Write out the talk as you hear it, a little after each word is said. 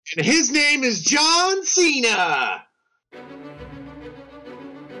And his name is John Cena!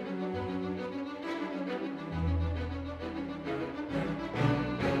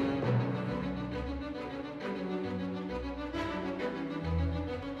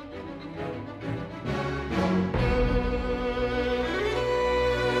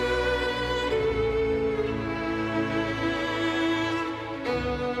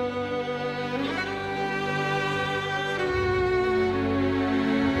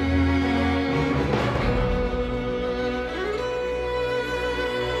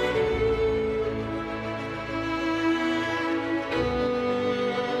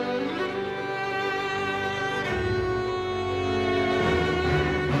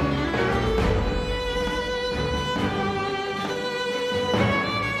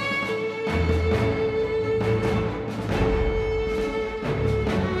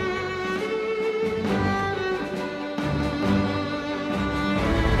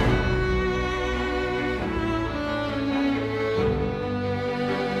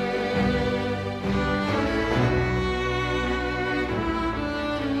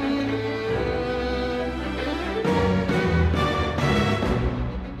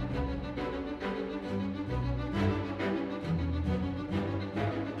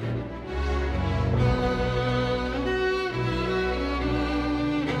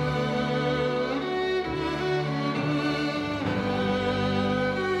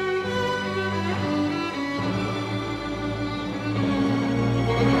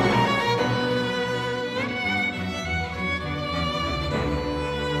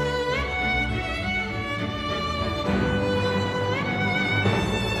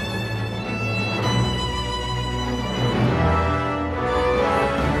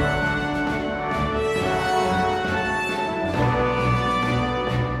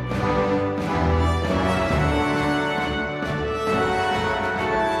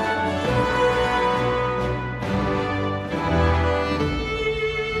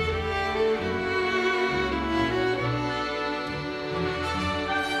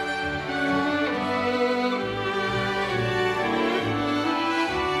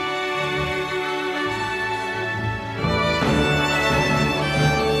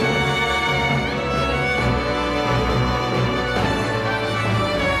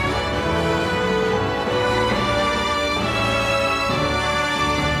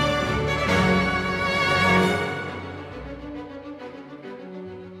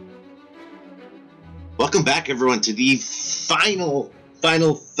 Welcome back, everyone, to the final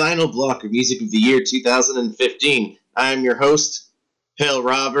block of Music of the Year 2015. I'm your host, Pale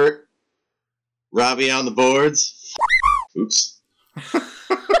Robert. Robbie on the boards. Oops.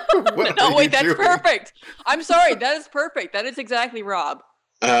 No, wait, that's perfect. I'm sorry, that is perfect. That is exactly Rob.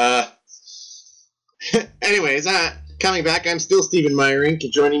 Anyways, coming back, I'm still Stephen Meyerink.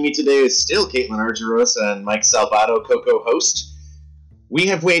 Joining me today is still Caitlin Argyros and Mike Salvato, co-host. We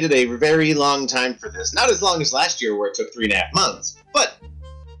have waited a very long time for this. Not as long as last year, where it took 3.5 months. But,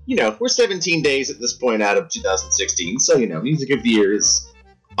 we're 17 days at this point out of 2016. So, Music of the Year is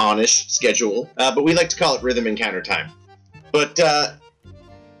on-ish schedule. But we like to call it Rhythm Encounter time. But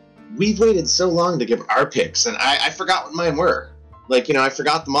we've waited so long to give our picks, and I forgot what mine were. I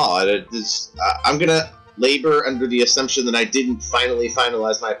forgot them all. I'm going to labor under the assumption that I didn't finally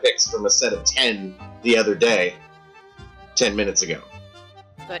finalize my picks from a set of 10 the other day, 10 minutes ago.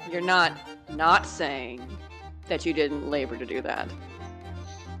 But you're not saying that you didn't labor to do that.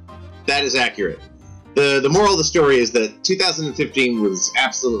 That is accurate. The moral of the story is that 2015 was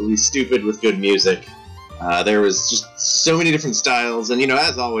absolutely stupid with good music. There was just so many different styles, and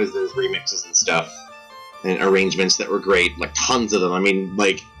as always, there's remixes and stuff, and arrangements that were great, tons of them.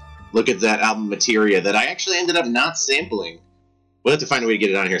 Look at that album Materia that I actually ended up not sampling. We'll have to find a way to get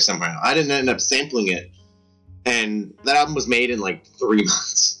it on here somehow. I didn't end up sampling it. And that album was made in 3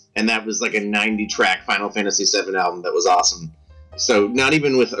 months. And that was a 90-track Final Fantasy VII album that was awesome. So not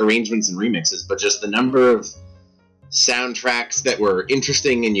even with arrangements and remixes, but just the number of soundtracks that were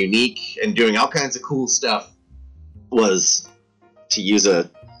interesting and unique and doing all kinds of cool stuff was, to use a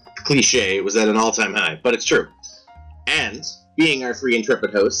cliche, it was at an all-time high. But it's true. And, being our free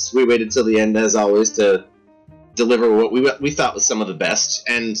intrepid hosts, we waited till the end, as always, to deliver what we thought was some of the best.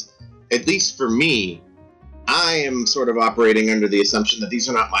 And, at least for me, I am sort of operating under the assumption that these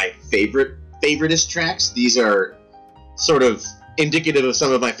are not my favoriteest tracks. These are sort of indicative of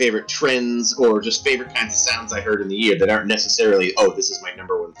some of my favorite trends or just favorite kinds of sounds I heard in the year that aren't necessarily, this is my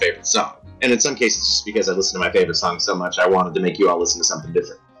number one favorite song. And in some cases, just because I listen to my favorite song so much, I wanted to make you all listen to something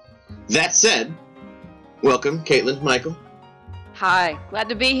different. That said, welcome, Caitlin, Michael. Hi, glad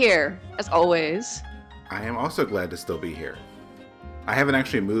to be here, as always. I am also glad to still be here. I haven't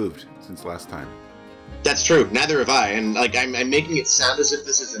actually moved since last time. That's true. Neither have I. And like, I'm making it sound as if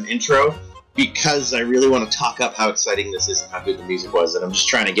this is an intro because I really want to talk up how exciting this is and how good the music was. And I'm just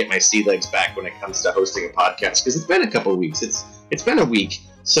trying to get my sea legs back when it comes to hosting a podcast because it's been a couple of weeks. It's been a week.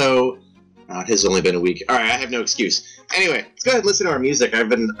 So it has only been a week. All right, I have no excuse. Anyway, let's go ahead and listen to our music. I've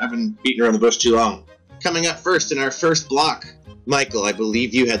been beating around the bush too long. Coming up first in our first block, Michael, I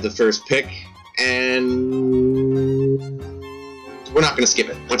believe you had the first pick, and we're not going to skip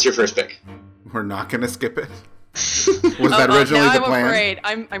it. What's your first pick? We're not going to skip it? Was that originally the plan? I'm afraid.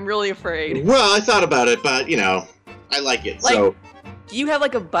 I'm really afraid. Well, I thought about it, but, I like it, so... Do you have,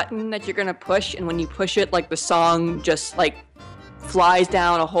 like, a button that you're going to push, and when you push it, like, the song just, like, flies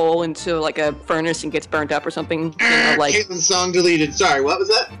down a hole into, like, a furnace and gets burnt up or something? Caitlin's song deleted. Sorry, what was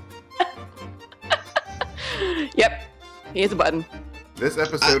that? Yep. He has a button. This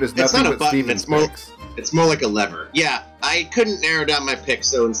episode is nothing but Steven's picks. It's more like a lever. Yeah, I couldn't narrow down my picks,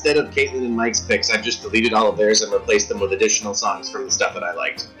 so instead of Caitlin and Mike's picks, I've just deleted all of theirs and replaced them with additional songs from the stuff that I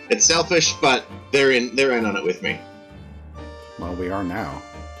liked. It's selfish, but they're in on it with me. Well, we are now.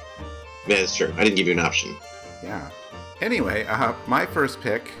 Yeah, that's true. I didn't give you an option. Yeah. Anyway, my first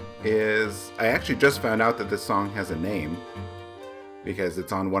pick is... I actually just found out that this song has a name because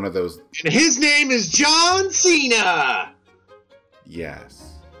it's on one of those... And his name is John Cena!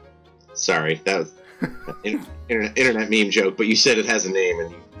 Yes. Sorry, that was an internet meme joke, but you said it has a name,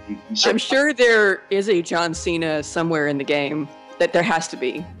 and you I'm sure there is a John Cena somewhere in the game. That there has to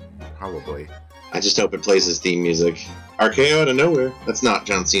be. Probably. I just hope it plays his theme music. RKO out of nowhere. That's not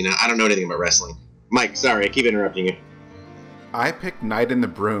John Cena. I don't know anything about wrestling. Mike, sorry, I keep interrupting you. I picked Night in the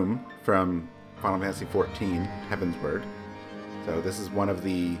Broom from Final Fantasy XIV, Heavensward. So this is one of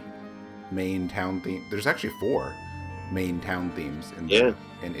the main town themes. There's actually 4 main town themes in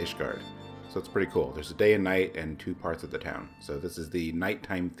Ishgard. So it's pretty cool. There's a day and night and 2 parts of the town. So this is the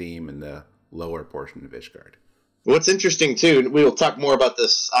nighttime theme in the lower portion of Ishgard. What's interesting, too, we will talk more about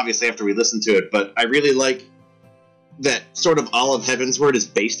this, obviously, after we listen to it, but I really like that sort of all of Heavensward is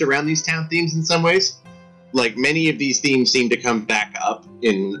based around these town themes in some ways. Like, many of these themes seem to come back up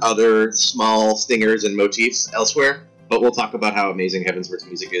in other small stingers and motifs elsewhere, but we'll talk about how amazing Heavensward's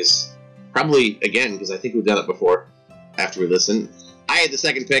music is, probably, again, because I think we've done it before, after we listen. I had the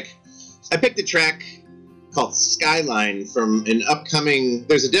second pick. I picked a track called Skyline from an upcoming...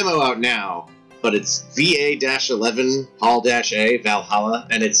 There's a demo out now, but it's VA-11 Hall-A, Valhalla,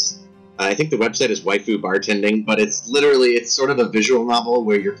 and it's... I think the website is Waifu Bartending, but it's sort of a visual novel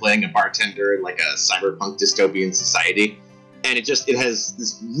where you're playing a bartender in like a cyberpunk dystopian society, and it has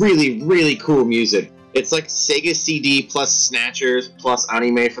this really, really cool music. It's like Sega CD plus Snatchers plus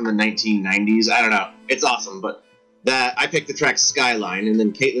anime from the 1990s. I don't know. It's awesome, but I picked the track Skyline, and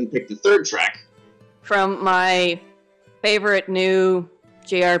then Caitlin picked the third track. From my favorite new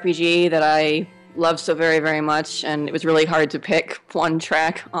JRPG that I love so very, very much, and it was really hard to pick one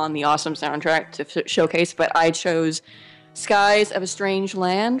track on the awesome soundtrack to showcase, but I chose Skies of a Strange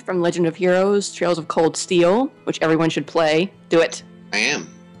Land from Legend of Heroes, Trails of Cold Steel, which everyone should play. Do it. I am.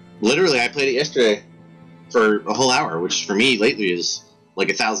 Literally, I played it yesterday for a whole hour, which for me lately is like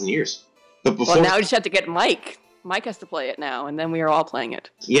 1,000 years. But before... Well, now we just have to get Mike. Mike has to play it now, and then we are all playing it.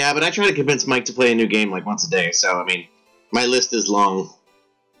 Yeah, but I try to convince Mike to play a new game like once a day, so, I mean, my list is long.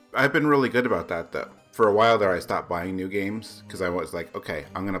 I've been really good about that, though. For a while there, I stopped buying new games, because I was like, okay,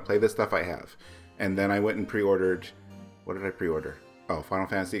 I'm going to play this stuff I have. And then I went and pre-ordered... What did I pre-order? Oh, Final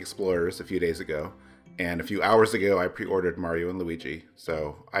Fantasy Explorers a few days ago. And a few hours ago, I pre-ordered Mario and Luigi,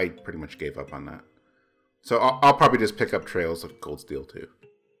 so I pretty much gave up on that. So I'll probably just pick up Trails of Cold Steel, too.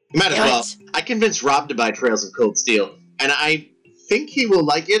 Might as well. I convinced Rob to buy Trails of Cold Steel, and I think he will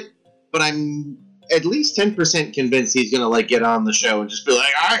like it, but I'm at least 10% convinced he's going to get on the show and just be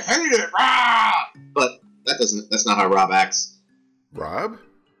like, I hate it, rah! But that's not how Rob acts. Rob?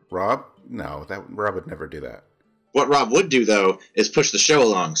 No, Rob would never do that. What Rob would do, though, is push the show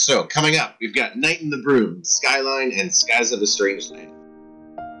along. So, coming up, we've got Night in the Broom, Skyline, and Skies of a Strange Land.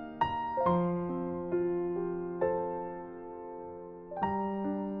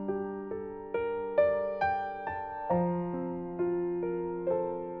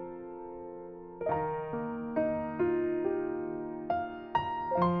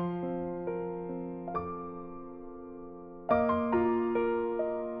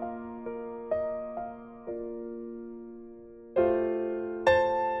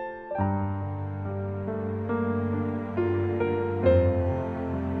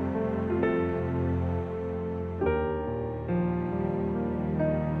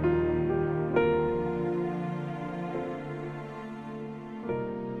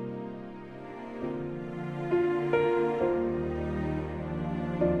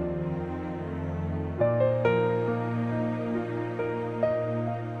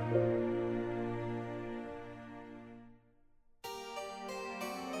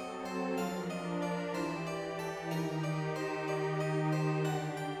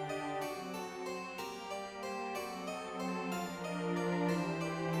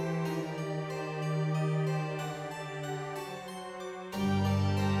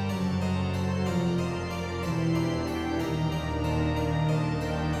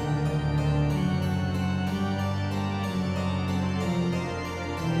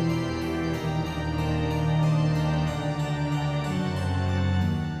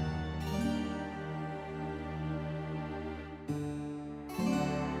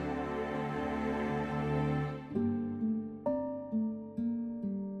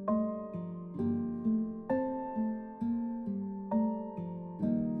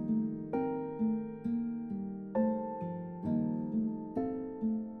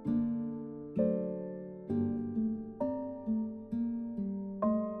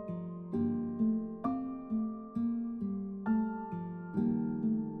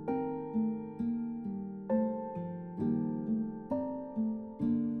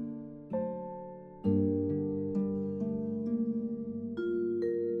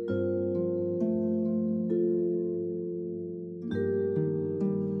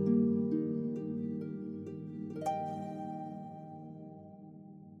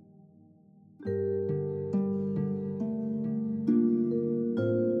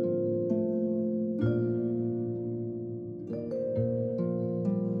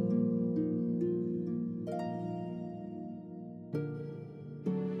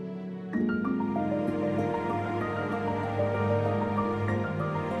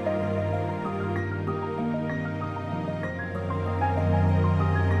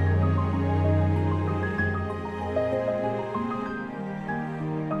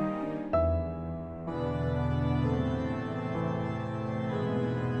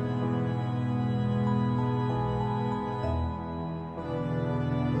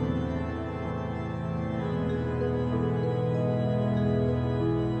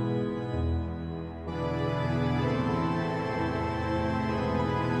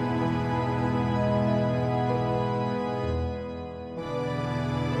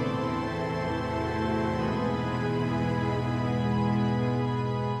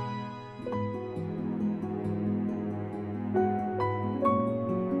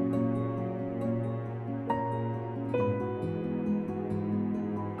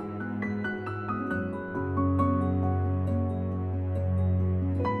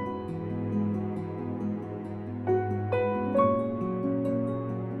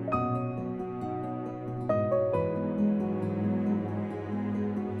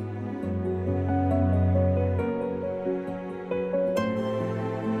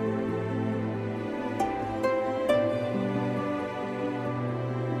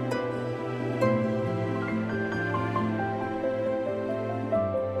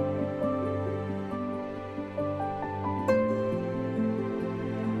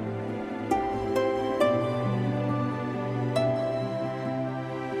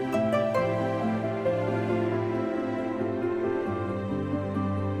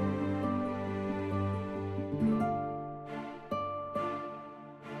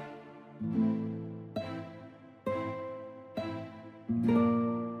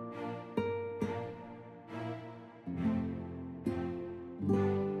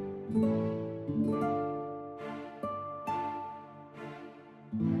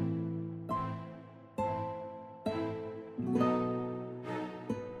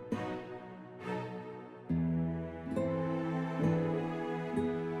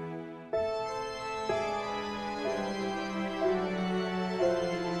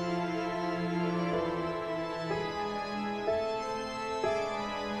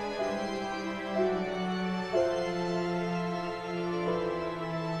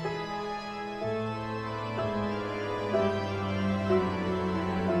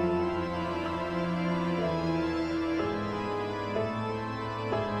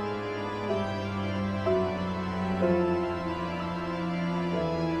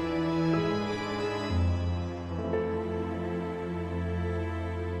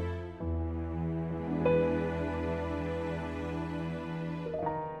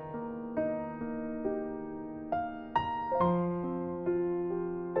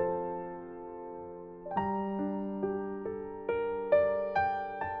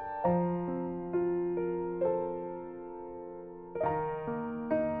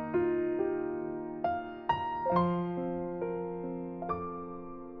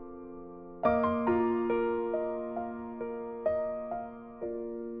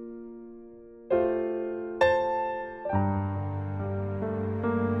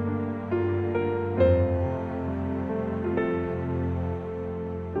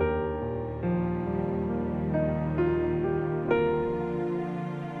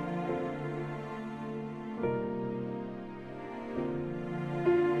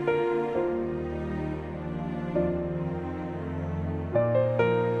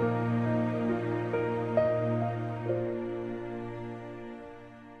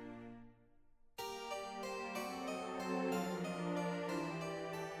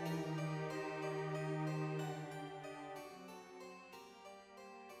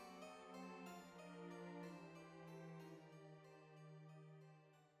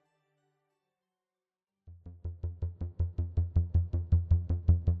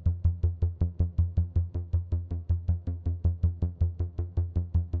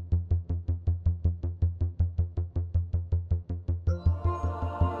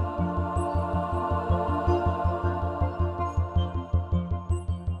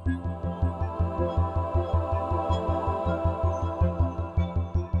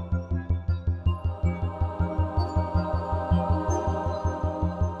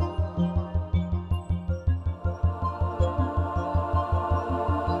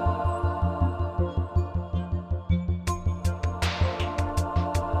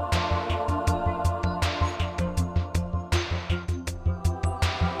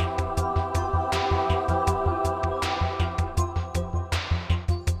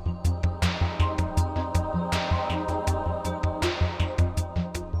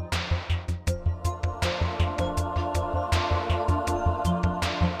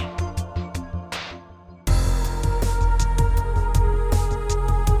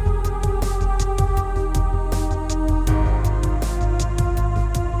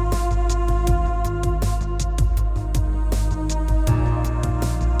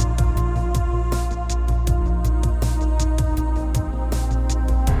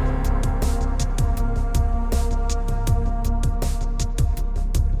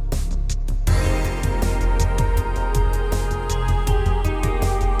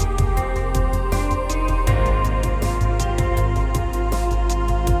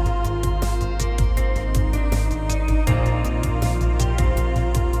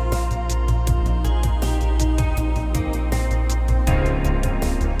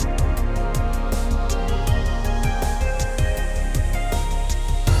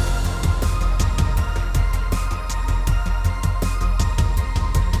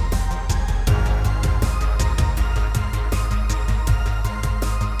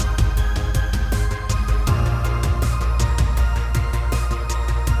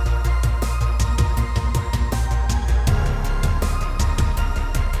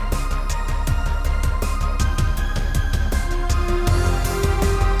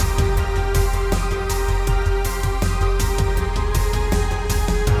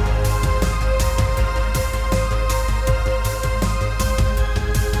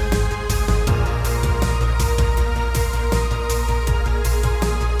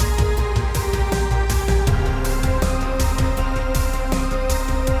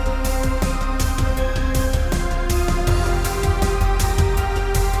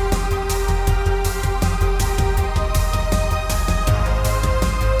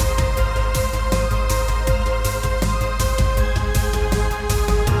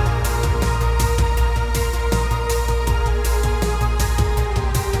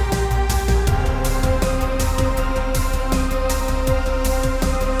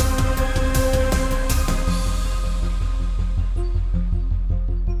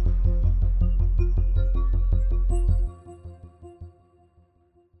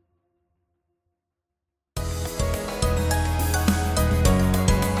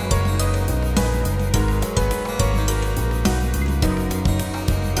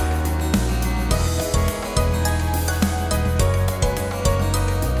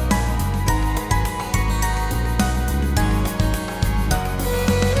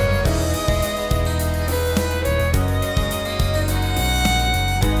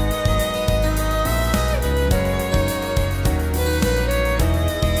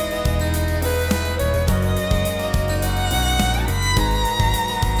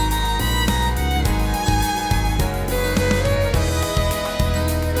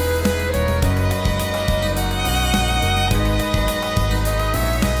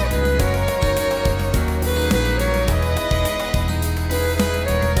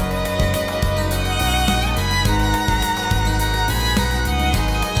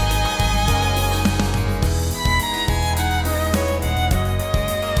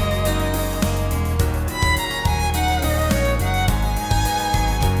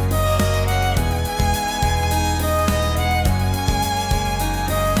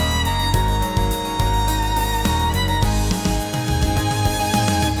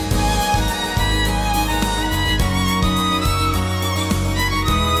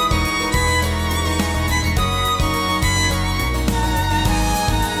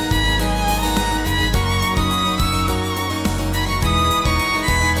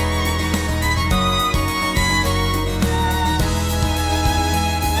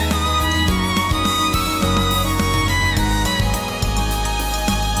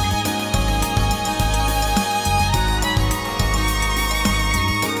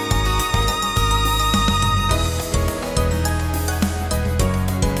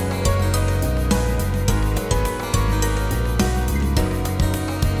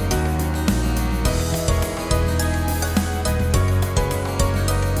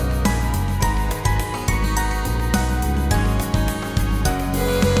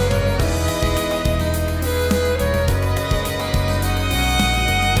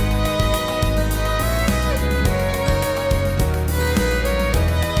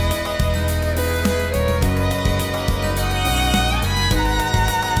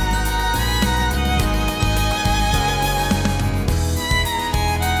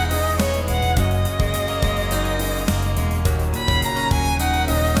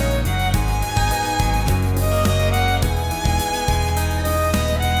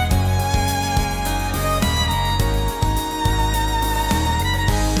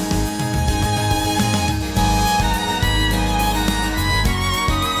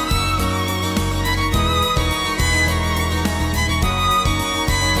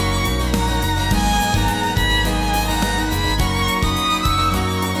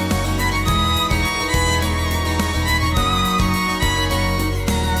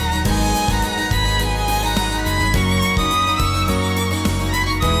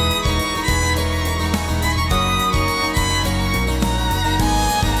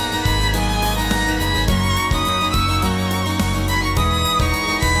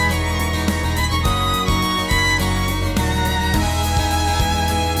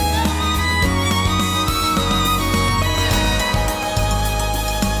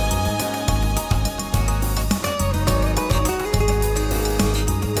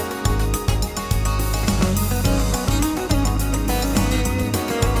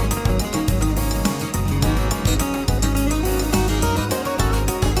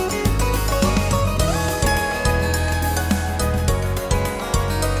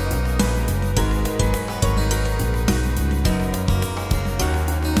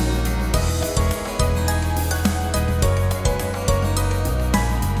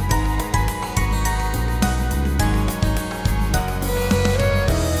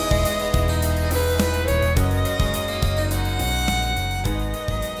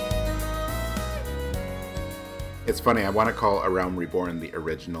 It's funny, I want to call A Realm Reborn the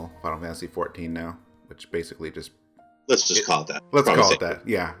original Final Fantasy XIV now, which basically just... Let's just call it that. Let's call it that,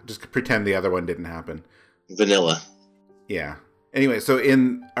 yeah. Just pretend the other one didn't happen. Vanilla. Yeah. Anyway, so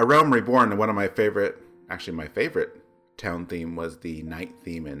in A Realm Reborn, one of my favorite town theme was the night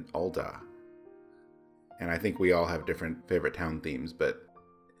theme in Ul'dah. And I think we all have different favorite town themes, but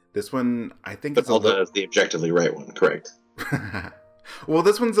this one, I think it's Ul'dah is the objectively right one, correct? Well,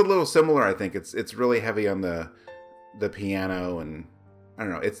 this one's a little similar, I think. It's really heavy on the piano, and I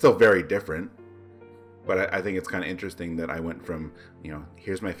don't know, it's still very different. But I think it's kind of interesting that I went from,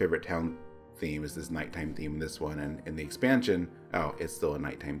 here's my favorite town theme is this nighttime theme in this one, and in the expansion, it's still a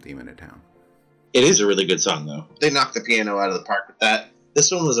nighttime theme in a town. It is a really good song, though. They knocked the piano out of the park with that.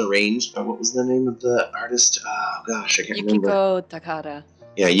 This one was arranged by, what was the name of the artist? Oh, gosh, I can't remember. Yukiko Takada.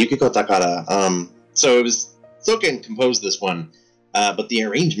 Yeah, Yukiko Takada. So it was, Soken composed this one, but the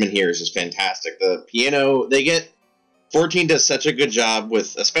arrangement here is just fantastic. The piano, 14 does such a good job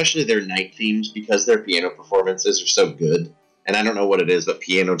with, especially their night themes, because their piano performances are so good. And I don't know what it is, but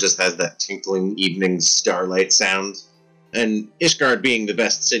piano just has that tinkling evening starlight sound. And Ishgard being the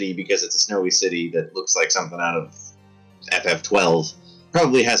best city because it's a snowy city that looks like something out of FF12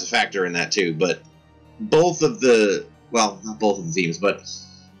 probably has a factor in that too. But not both of the themes, but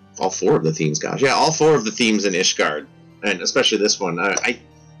all four of the themes, gosh. Yeah, all four of the themes in Ishgard, and especially this one.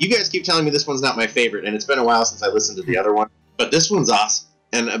 You guys keep telling me this one's not my favorite, and it's been a while since I listened to the other one. But this one's awesome.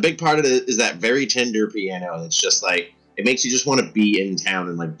 And a big part of it is that very tender piano. It's just like, it makes you just want to be in town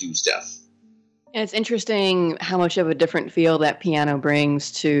and like do stuff. And it's interesting how much of a different feel that piano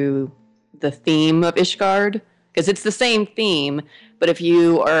brings to the theme of Ishgard, because it's the same theme, but if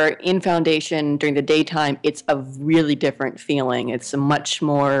you are in Foundation during the daytime, it's a really different feeling. It's a much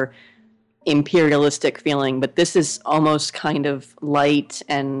more imperialistic feeling, but this is almost kind of light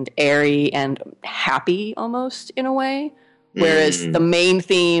and airy and happy almost in a way, whereas the main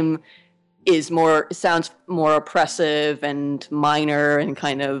theme is sounds more oppressive and minor and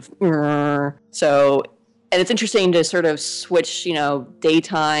kind of so. And it's interesting to sort of switch,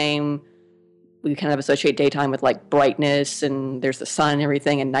 daytime. We kind of associate daytime with like brightness and there's the sun and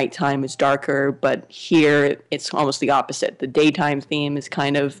everything, and nighttime is darker. But here it's almost the opposite. The daytime theme is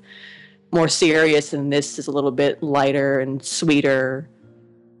kind of more serious, and this is a little bit lighter and sweeter.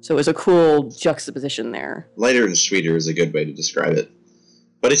 So it was a cool juxtaposition there. Lighter and sweeter is a good way to describe it.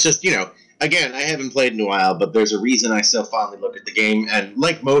 But it's just, again, I haven't played in a while, but there's a reason I so fondly look at the game, and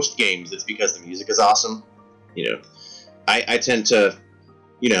like most games, it's because the music is awesome. I tend to,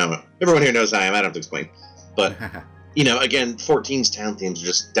 everyone here knows how I am, I don't have to explain. But, again, 14's town themes are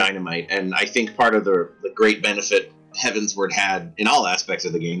just dynamite, and I think part of the great benefit Heavensward had in all aspects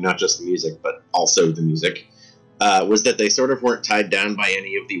of the game, not just the music, but also the music, was that they sort of weren't tied down by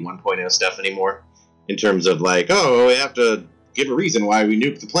any of the 1.0 stuff anymore, in terms of like, we have to give a reason why we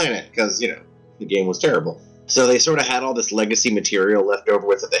nuked the planet, because, the game was terrible. So they sort of had all this legacy material left over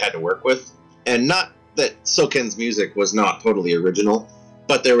with that they had to work with. And not that Soken's music was not totally original,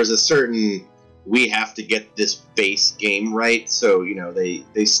 but there was a certain, we have to get this base game right. So,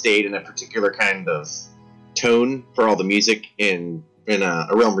 they stayed in a particular kind of tone for all the music in A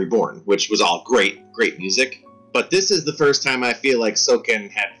Realm Reborn, which was all great music. But this is the first time I feel like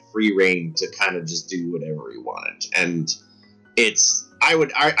Soken had free reign to kind of just do whatever he wanted. And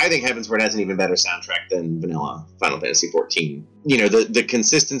I think Heavensward has an even better soundtrack than vanilla Final Fantasy XIV. The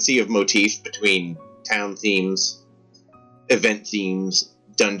consistency of motif between town themes, event themes,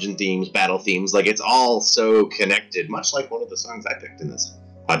 dungeon themes, battle themes, like it's all so connected, much like one of the songs I picked in this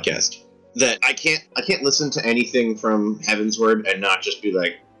podcast, that I can't listen to anything from Heavensward and not just be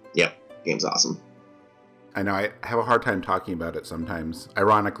like, yep, game's awesome. I know I have a hard time talking about it sometimes,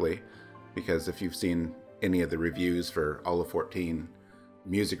 ironically, because if you've seen any of the reviews for all of 14,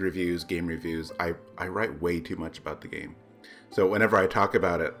 music reviews, game reviews, I write way too much about the game. So whenever I talk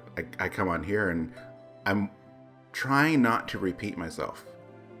about it, I come on here and I'm trying not to repeat myself.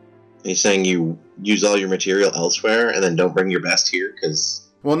 Are you saying you use all your material elsewhere and then don't bring your best here?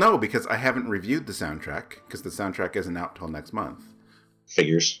 Well, no, because I haven't reviewed the soundtrack, because the soundtrack isn't out till next month.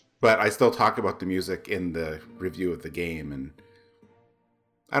 Figures. But I still talk about the music in the review of the game, and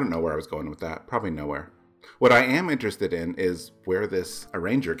I don't know where I was going with that. Probably nowhere. What I am interested in is where this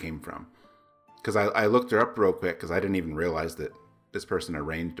arranger came from. Because I looked her up real quick, because I didn't even realize that this person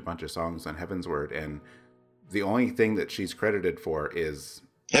arranged a bunch of songs on Heavensward, and the only thing that she's credited for is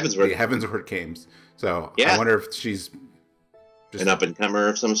Heavensward. The Heavensward games. So yeah. I wonder if she's just an up-and-comer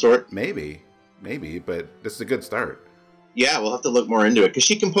of some sort? Maybe, but this is a good start. Yeah, we'll have to look more into it, because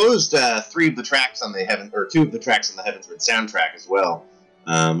she composed two of the tracks on the Heavensward soundtrack as well.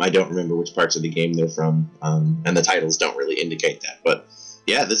 I don't remember which parts of the game they're from, and the titles don't really indicate that. But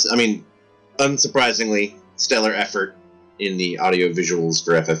yeah, unsurprisingly, stellar effort in the audio visuals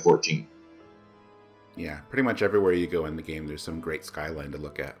for FF14. Yeah, pretty much everywhere you go in the game, there's some great skyline to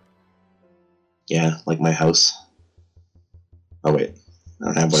look at. Yeah, like my house. Oh wait, I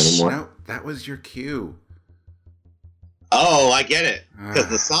don't have one anymore. No, that was your cue. Oh, I get it. Because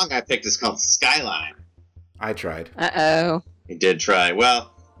the song I picked is called Skyline. I tried. Uh-oh. I did try.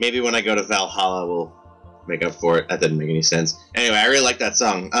 Well, maybe when I go to Valhalla, we'll make up for it. That didn't make any sense. Anyway, I really like that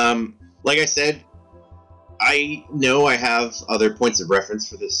song. Like I said, I know I have other points of reference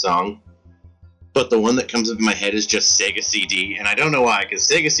for this song, but the one that comes up in my head is just Sega CD, and I don't know why, because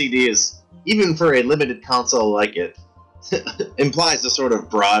Sega CD is, even for a limited console like it, implies a sort of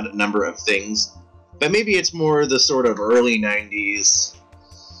broad number of things. But maybe it's more the sort of early 90s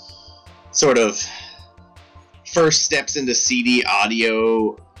sort of first steps into CD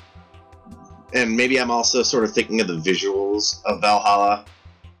audio, and maybe I'm also sort of thinking of the visuals of Valhalla.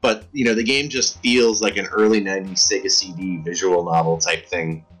 But, you know, the game just feels like an early 90s Sega CD visual novel type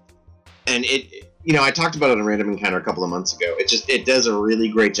thing. And it, you know, I talked about it on Random Encounter a couple of months ago. It does a really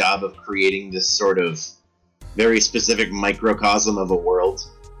great job of creating this sort of very specific microcosm of a world.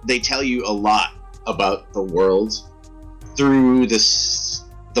 They tell you a lot about the world through the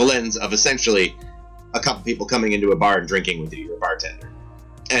lens of essentially a couple people coming into a bar and drinking with you, your bartender.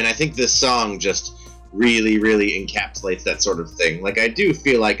 And I think this song just really, really encapsulates that sort of thing. Like, I do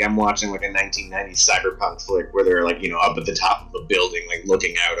feel like I'm watching like a 1990s cyberpunk flick where they're like, you know, up at the top of a building, like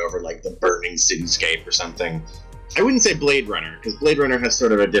looking out over like the burning cityscape or something. I wouldn't say Blade Runner, because Blade Runner has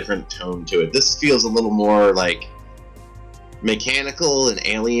sort of a different tone to it. This feels a little more like mechanical and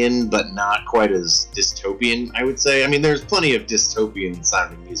alien, but not quite as dystopian, I would say. I mean, there's plenty of dystopian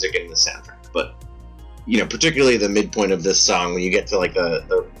sounding music in the soundtrack, but, you know, particularly the midpoint of this song, when you get to like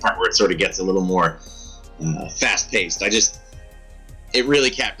the part where it sort of gets a little more fast-paced, it really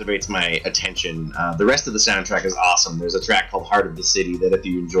captivates my attention. The rest of the soundtrack is awesome. There's a track called Heart of the City that, if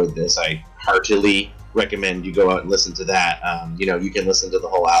you enjoyed this, I heartily recommend you go out and listen to that. You know, you can listen to the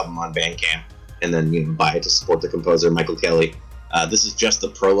whole album on Bandcamp and then, you know, buy it to support the composer, Michael Kelly. This is just the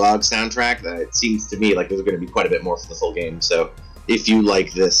prologue soundtrack. It seems to me like there's going to be quite a bit more for the full game. So if you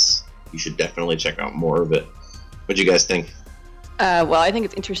like this, you should definitely check out more of it. What do you guys think? Well, I think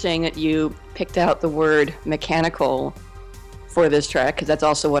it's interesting that you picked out the word mechanical for this track, because that's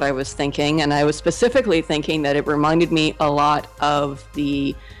also what I was thinking. And I was specifically thinking that it reminded me a lot of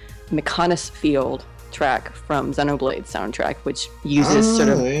the Mechonis Field track from Xenoblade soundtrack, which uses sort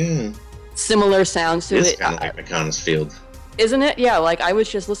of similar sounds to it. It's kind of like Mechonis Field. Isn't it? Yeah, like I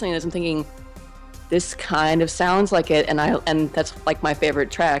was just listening to this and thinking, this kind of sounds like it, and that's like my favorite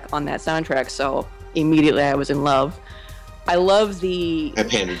track on that soundtrack, so immediately I was in love. I love the... I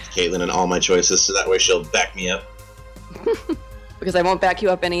pandered to Caitlin in all my choices, so that way she'll back me up. Because I won't back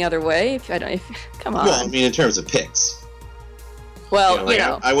you up any other way. Come on. Well, I mean, in terms of picks. Well,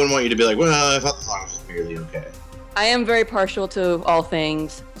 I wouldn't want you to be like, well, I thought the song was just merely okay. I am very partial to all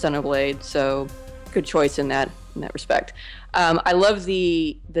things Xenoblade, so good choice in that respect. I love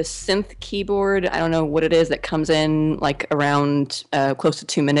the synth keyboard. I don't know what it is that comes in like around close to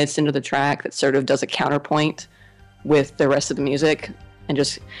 2 minutes into the track that sort of does a counterpoint with the rest of the music, and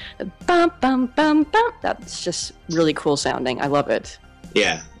just bum bum bum bum. That's just really cool sounding. I love it.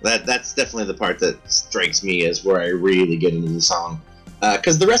 Yeah, that's definitely the part that strikes me as where I really get into the song.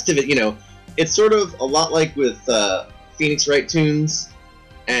 Because the rest of it, you know, it's sort of a lot like with Phoenix Wright tunes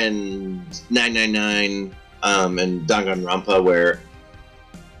and 999 and Danganronpa, where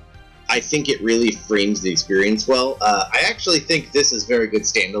I think it really frames the experience well. I actually think this is very good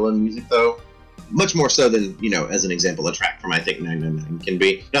standalone music, though. Much more so than, you know, as an example, a track from I think 999 can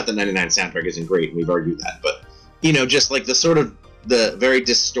be. Not that 99 soundtrack isn't great, we've argued that, but, you know, just like the very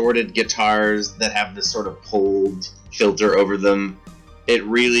distorted guitars that have this sort of pulled filter over them, it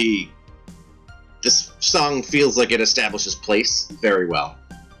really... This song feels like it establishes place very well.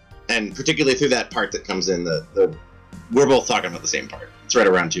 And particularly through that part that comes in, we're both talking about the same part. It's right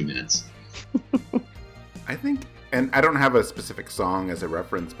around 2 minutes. I think, and I don't have a specific song as a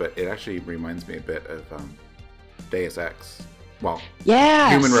reference, but it actually reminds me a bit of Deus Ex. Well,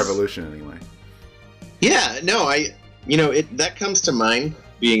 yes. Human Revolution anyway. Yeah, no, that comes to mind,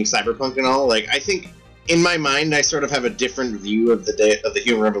 being cyberpunk and all. Like, I think in my mind, I sort of have a different view of the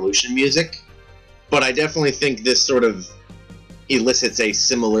Human Revolution music, but I definitely think this sort of elicits a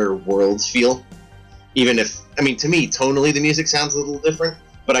similar world feel. Even if, I mean, to me, tonally the music sounds a little different,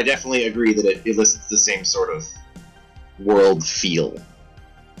 but I definitely agree that it elicits the same sort of world feel.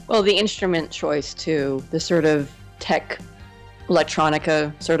 Well, the instrument choice, too, the sort of tech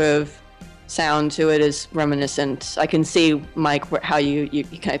electronica sort of sound to it is reminiscent. I can see, Mike, how you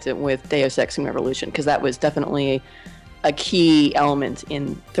connect it with Deus Ex and Revolution, because that was definitely a key element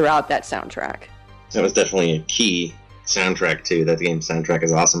throughout that soundtrack. That was definitely a key soundtrack too. That game's soundtrack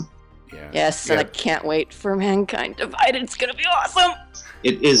is awesome. Yeah. Yes, and I can't wait for Mankind Divided. It's gonna be awesome.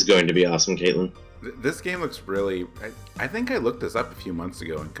 It is going to be awesome, Caitlin. This game looks really... I think I looked this up a few months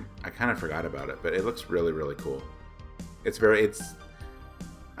ago and I kind of forgot about it, but it looks really, really cool.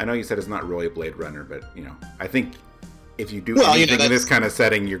 I know you said it's not really Blade Runner, but, I think if you do anything in this kind of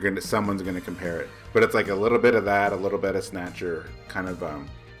setting, someone's gonna compare it. But it's like a little bit of that, a little bit of Snatcher, kind of...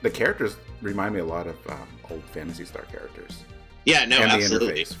 the characters remind me a lot of old Phantasy Star characters. Yeah, no, and absolutely.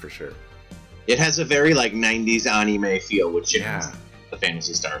 The interface, for sure. It has a very, 90s anime feel, which is the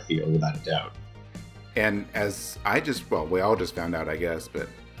Phantasy Star feel, without a doubt. And as we all just found out, I guess, but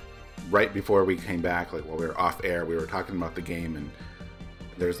right before we came back, while we were off air, we were talking about the game, and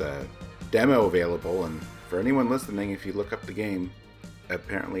there's a demo available, and for anyone listening, if you look up the game,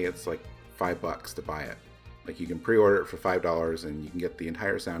 apparently it's $5 to buy it. You can pre-order it for $5, and you can get the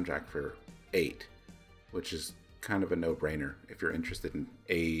entire soundtrack for $8, which is kind of a no-brainer if you're interested in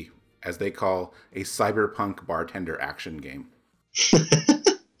as they call, a cyberpunk bartender action game.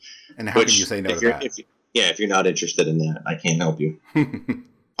 And how can you say no to that? If you're not interested in that, I can't help you.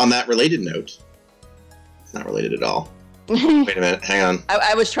 On that related note, it's not related at all. Wait a minute, hang on.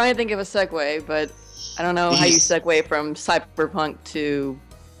 I was trying to think of a segue, but I don't know how you segue from cyberpunk to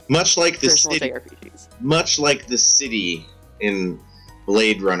much like the city, JRPGs. Much like the city in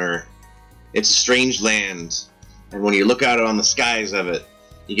Blade Runner, it's a strange land, and when you look out on the skies of it,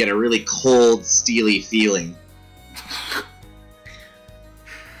 you get a really cold, steely feeling.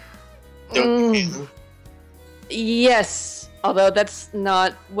 Yes, although that's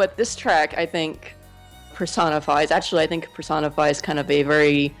not what this track, I think, personifies. Actually, I think personifies kind of a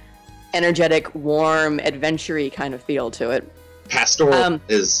very energetic, warm, adventure-y kind of feel to it. Pastoral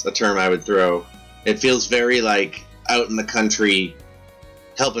is a term I would throw. It feels very out in the country,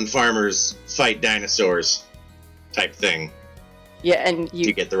 helping farmers fight dinosaurs type thing. Yeah, and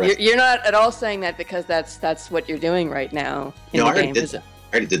you get the rest. You're not at all saying that because that's what you're doing right now in the game, is it?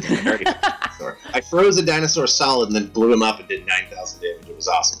 I already did that. I froze a dinosaur solid and then blew him up and did 9,000 damage. It was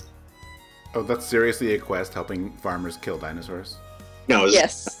awesome. Oh, that's seriously a quest, helping farmers kill dinosaurs? No, it's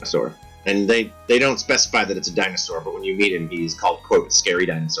a dinosaur. And they don't specify that it's a dinosaur, but when you meet him, he's called, quote, a scary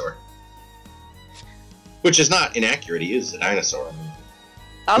dinosaur. Which is not inaccurate. He is a dinosaur.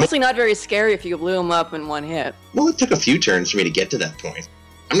 Obviously not very scary if you blew him up in one hit. Well, it took a few turns for me to get to that point.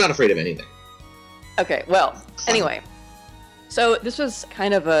 I'm not afraid of anything. Okay, well, anyway. So this was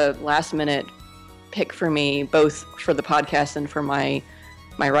kind of a last-minute pick for me, both for the podcast and for my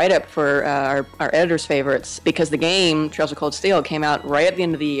write-up for our editor's favorites, because the game, Trails of Cold Steel, came out right at the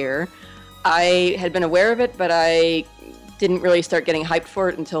end of the year. I had been aware of it, but I didn't really start getting hyped for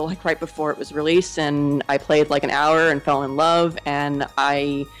it until right before it was released, and I played an hour and fell in love, and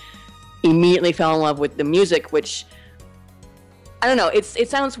I immediately fell in love with the music, which, I don't know, it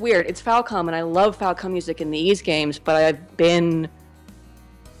sounds weird. It's Falcom, and I love Falcom music in these games, but I've been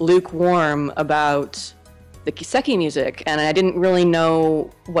lukewarm about the Kiseki music, and I didn't really know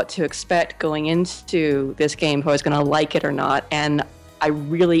what to expect going into this game, if I was going to like it or not, and I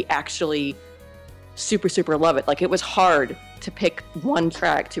really actually super, super love it. It was hard to pick one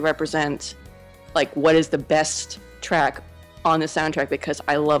track to represent, what is the best track on the soundtrack, because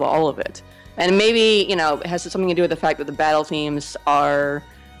I love all of it. And maybe, it has something to do with the fact that the battle themes are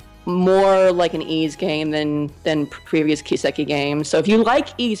more like an Ys game than previous Kiseki games. So if you like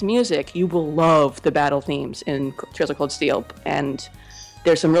Ys music, you will love the battle themes in Trails of Cold Steel, and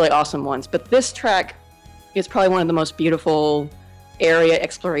there's some really awesome ones. But this track is probably one of the most beautiful area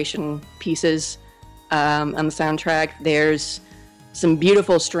exploration pieces on the soundtrack. There's some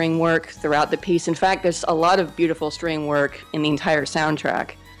beautiful string work throughout the piece. In fact, there's a lot of beautiful string work in the entire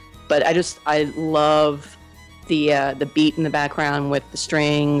soundtrack. But I love the beat in the background with the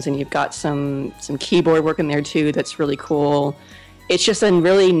strings, and you've got some keyboard work in there too that's really cool. It's just a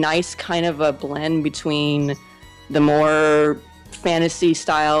really nice kind of a blend between the more fantasy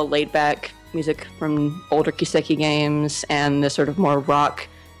style laid back music from older Kiseki games and the sort of more rock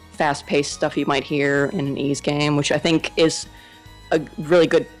fast-paced stuff you might hear in an Ys game, which I think is a really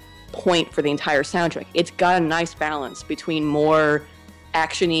good point for the entire soundtrack. It's got a nice balance between more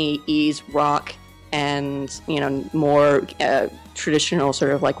action-y Ys rock and, more traditional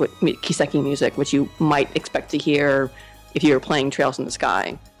sort of Kiseki music, which you might expect to hear if you were playing Trails in the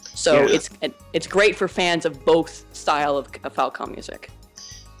Sky. So it's great for fans of both style of Falcom music.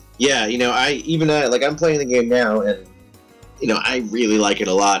 Yeah, I'm playing the game now, and I really like it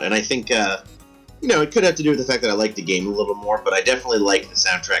a lot, and I think, it could have to do with the fact that I like the game a little more, but I definitely like the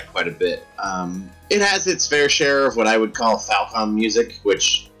soundtrack quite a bit. It has its fair share of what I would call Falcom music,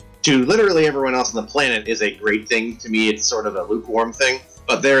 which, to literally everyone else on the planet, is a great thing. To me, it's sort of a lukewarm thing,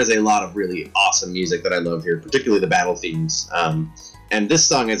 but there is a lot of really awesome music that I love here, particularly the battle themes. And this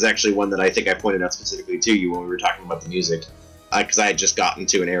song is actually one that I think I pointed out specifically to you when we were talking about the music, because I had just gotten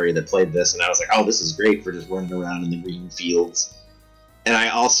to an area that played this, and I was like, oh, this is great for just running around in the green fields. And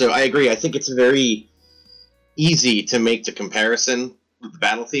I agree, I think it's very easy to make the comparison with the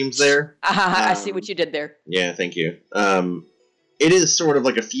battle themes there. I see what you did there. Yeah, thank you. It is sort of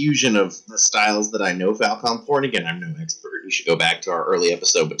like a fusion of the styles that I know Falcom for, and again, I'm no expert. You should go back to our early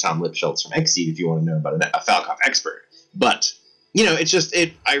episode with Tom Lipschultz from Xseed if you want to know about a Falcom expert. But,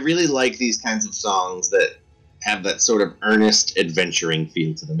 I really like these kinds of songs that have that sort of earnest, adventuring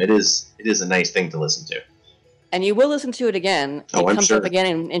feel to them. It is a nice thing to listen to. And you will listen to it again. It comes up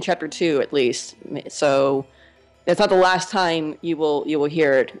again in Chapter 2, at least. So it's not the last time you will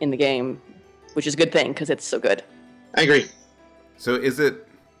hear it in the game, which is a good thing, because it's so good. I agree. So is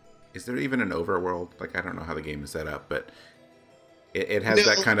there even an overworld? Like, I don't know how the game is set up, but it has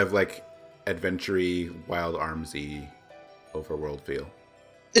that kind of, like, adventure-y, Wild Arms-y overworld feel.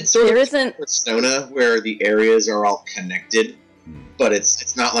 It's sort of like Persona, where the areas are all connected, but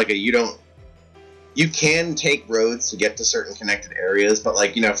it's not like you can take roads to get to certain connected areas, but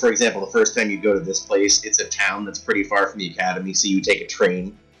for example, the first time you go to this place, it's a town that's pretty far from the academy, so you take a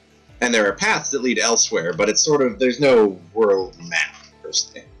train, and there are paths that lead elsewhere, but it's sort of, there's no world map per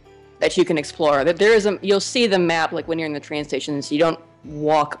se that you can explore. You'll see the map like when you're in the train station, so you don't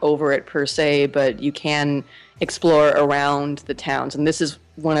walk over it per se, but you can explore around the towns. And this is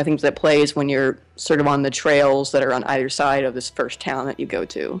one of the things that plays when you're sort of on the trails that are on either side of this first town that you go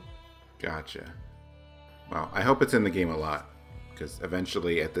to. Gotcha. Well, I hope it's in the game a lot, because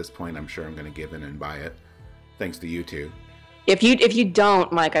eventually at this point I'm sure I'm going to give in and buy it, thanks to you two. If you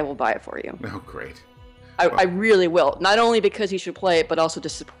don't, Mike, I will buy it for you. Oh, great. I really will. Not only because you should play it, but also to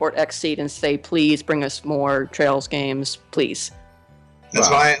support Xseed and say, please bring us more Trails games, please. That's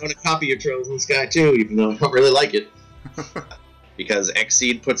why I own a copy of Trails in the Sky too, even though I don't really like it. Because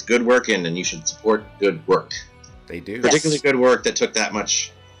Xseed puts good work in, and you should support good work. They do. Particularly good work that took that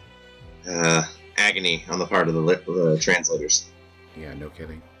much agony on the part of the translators. Yeah, no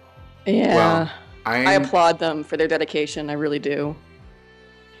kidding. Yeah. Well, I applaud them for their dedication. I really do.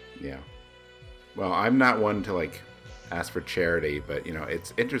 Yeah. Well, I'm not one to ask for charity, but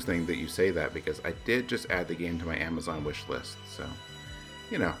it's interesting that you say that, because I did just add the game to my Amazon wish list. So,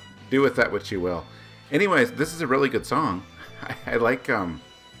 do with that what you will. Anyways, this is a really good song. I like. I'm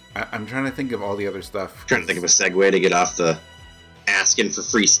trying to think of all the other stuff. Trying to think of a segue to get off the asking for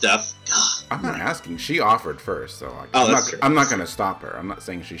free stuff. I'm not asking. She offered first, so true. I'm not going to stop her. I'm not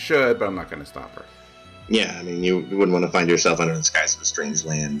saying she should, but I'm not going to stop her. Yeah, I mean, you wouldn't want to find yourself under the skies of a strange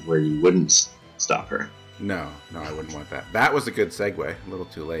land where you wouldn't stop her. No, I wouldn't want that. That was a good segue. A little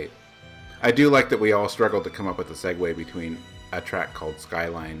too late. I do like that we all struggled to come up with a segue between a track called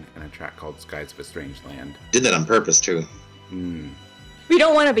Skyline and a track called Skies of a Strange Land. Did that on purpose, too. We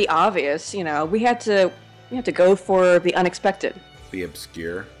don't want to be obvious, We have to go for the unexpected. The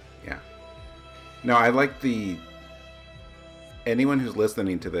obscure, yeah. No, I like anyone who's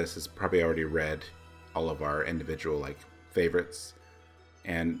listening to this has probably already read all of our individual favorites,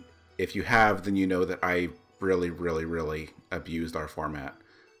 and if you have, then you know that I really, really, really abused our format,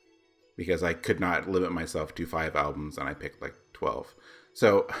 because I could not limit myself to 5 albums, and I picked 12.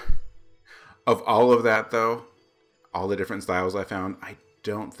 So, of all of that though, all the different styles I found, I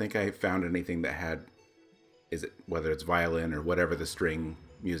don't think I found anything that had, whether it's violin or whatever the string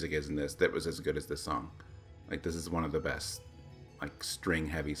music is in this, that was as good as this song. This is one of the best string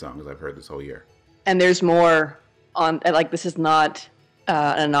heavy songs I've heard this whole year. And there's more on this is not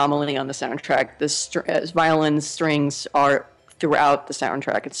an anomaly on the soundtrack. The violin strings are throughout the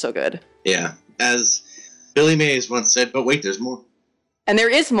soundtrack. It's so good. Yeah, as Billy Mays once said, but wait, there's more. And there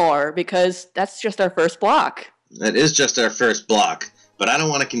is more, because that's just our first block. That is just our first block, but I don't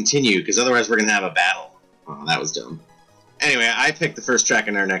want to continue, because otherwise we're going to have a battle. Oh, that was dumb. Anyway, I picked the first track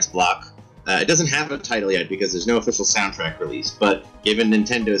in our next block. It doesn't have a title yet, because there's no official soundtrack release, but given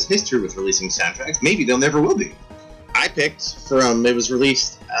Nintendo's history with releasing soundtracks, maybe there never will be. I picked it was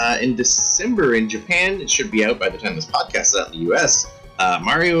released in December in Japan. It should be out by the time this podcast is out in the US.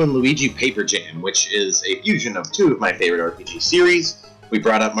 Mario and Luigi Paper Jam, which is a fusion of 2 of my favorite RPG series. We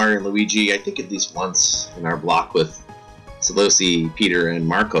brought up Mario and Luigi, I think, at least once in our block with Solosi, Peter, and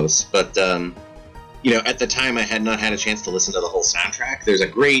Marcos. But, at the time I had not had a chance to listen to the whole soundtrack. There's a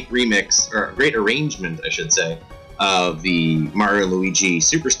great remix, or a great arrangement, I should say, of the Mario and Luigi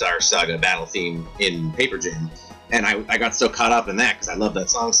Superstar Saga battle theme in Paper Jam. And I got so caught up in that because I love that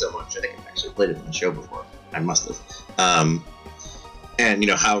song so much. I think I've actually played it in the show before. I must have. And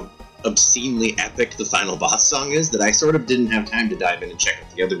how obscenely epic the final boss song is that I sort of didn't have time to dive in and check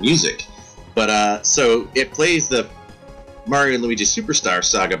out the other music. But so it plays the Mario and Luigi Superstar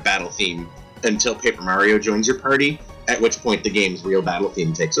Saga battle theme until Paper Mario joins your party, at which point the game's real battle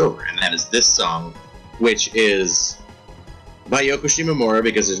theme takes over. And that is this song, which is by Yoko Shimomura,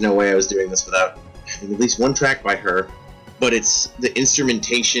 because there's no way I was doing this without having at least one track by her. But it's the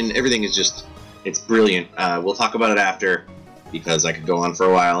instrumentation, everything is just, it's brilliant. We'll talk about it after, because I could go on for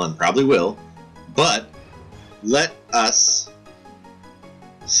a while and probably will. But let us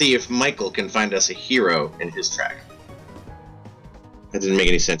see if Michael can find us a hero in his track. That didn't make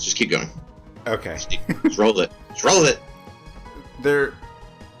any sense. Just keep going. Okay. Just roll it. Just roll it.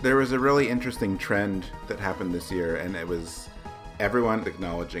 There was a really interesting trend that happened this year, and it was everyone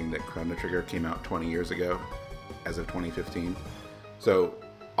acknowledging that Chrono Trigger came out 20 years ago, as of 2015. So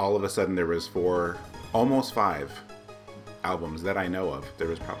all of a sudden there was almost 5 albums that I know of. There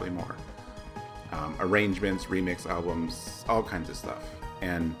was probably more. Arrangements, remix albums, all kinds of stuff.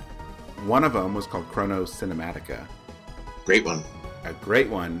 And one of them was called Chrono Cinematica. Great one. A great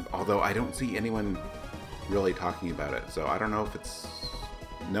one, although I don't see anyone really talking about it. So I don't know if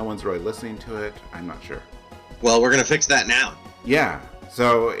no one's really listening to it. I'm not sure. Well, we're going to fix that now. Yeah.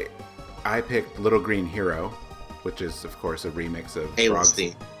 So I picked Little Green Hero, which is, of course, a remix of Ayla's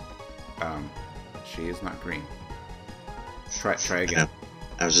theme. She is not green. Try again.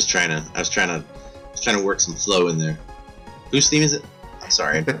 I was trying to work some flow in there. Whose theme is it? I'm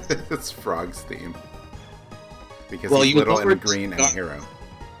sorry. It's Frog's theme. Because well, he's little and green and a hero.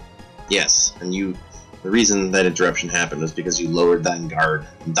 Yes, and the reason that interruption happened was because you lowered that guard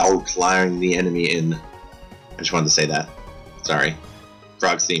without flying the enemy in. I just wanted to say that. Sorry.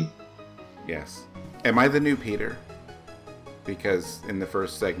 Frog's theme. Yes. Am I the new Peter? Because in the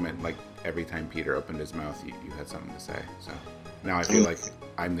first segment, like every time Peter opened his mouth, you had something to say. So now I feel like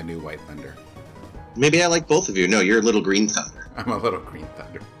I'm the new White Thunder. Maybe I like both of you. No, you're a little Green Thunder. I'm a little Green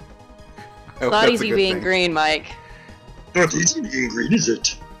Thunder. It's not easy being green, Mike. Not easy being green, is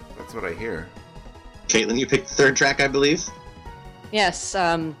it? That's what I hear. Caitlin, you picked the third track, I believe? Yes,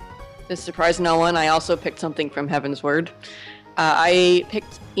 to surprise no one, I also picked something from Heaven's Word. I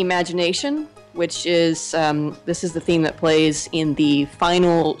picked Imagination, which is, this is the theme that plays in the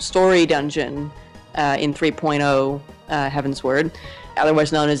final story dungeon in 3.0 Heaven's Word,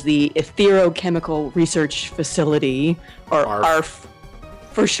 otherwise known as the Etherochemical Research Facility, or ARF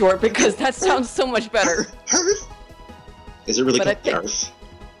for short, because that sounds so much better. Is it really called ARF?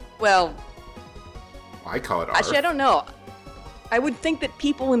 Well, I call it ARF. Actually, I don't know. I would think that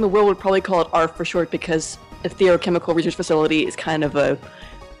people in the world would probably call it ARF for short, because Etherochemical Research Facility is kind of a,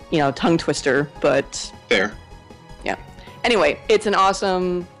 tongue twister, but... Fair. Yeah. Anyway, it's an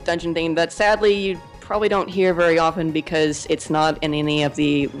awesome dungeon theme that sadly you probably don't hear very often because it's not in any of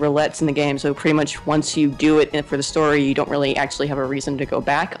the roulettes in the game, so pretty much once you do it for the story, you don't really actually have a reason to go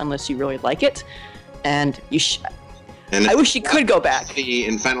back unless you really like it, and I wish you could go back.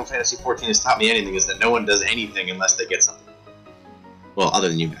 In Final Fantasy XIV has taught me anything is that no one does anything unless they get something. Well, other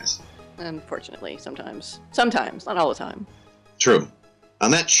than you guys. Unfortunately, sometimes. Sometimes, not all the time. True.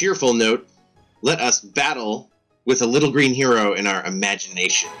 On that cheerful note, let us battle with a little green hero in our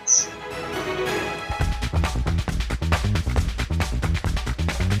imaginations.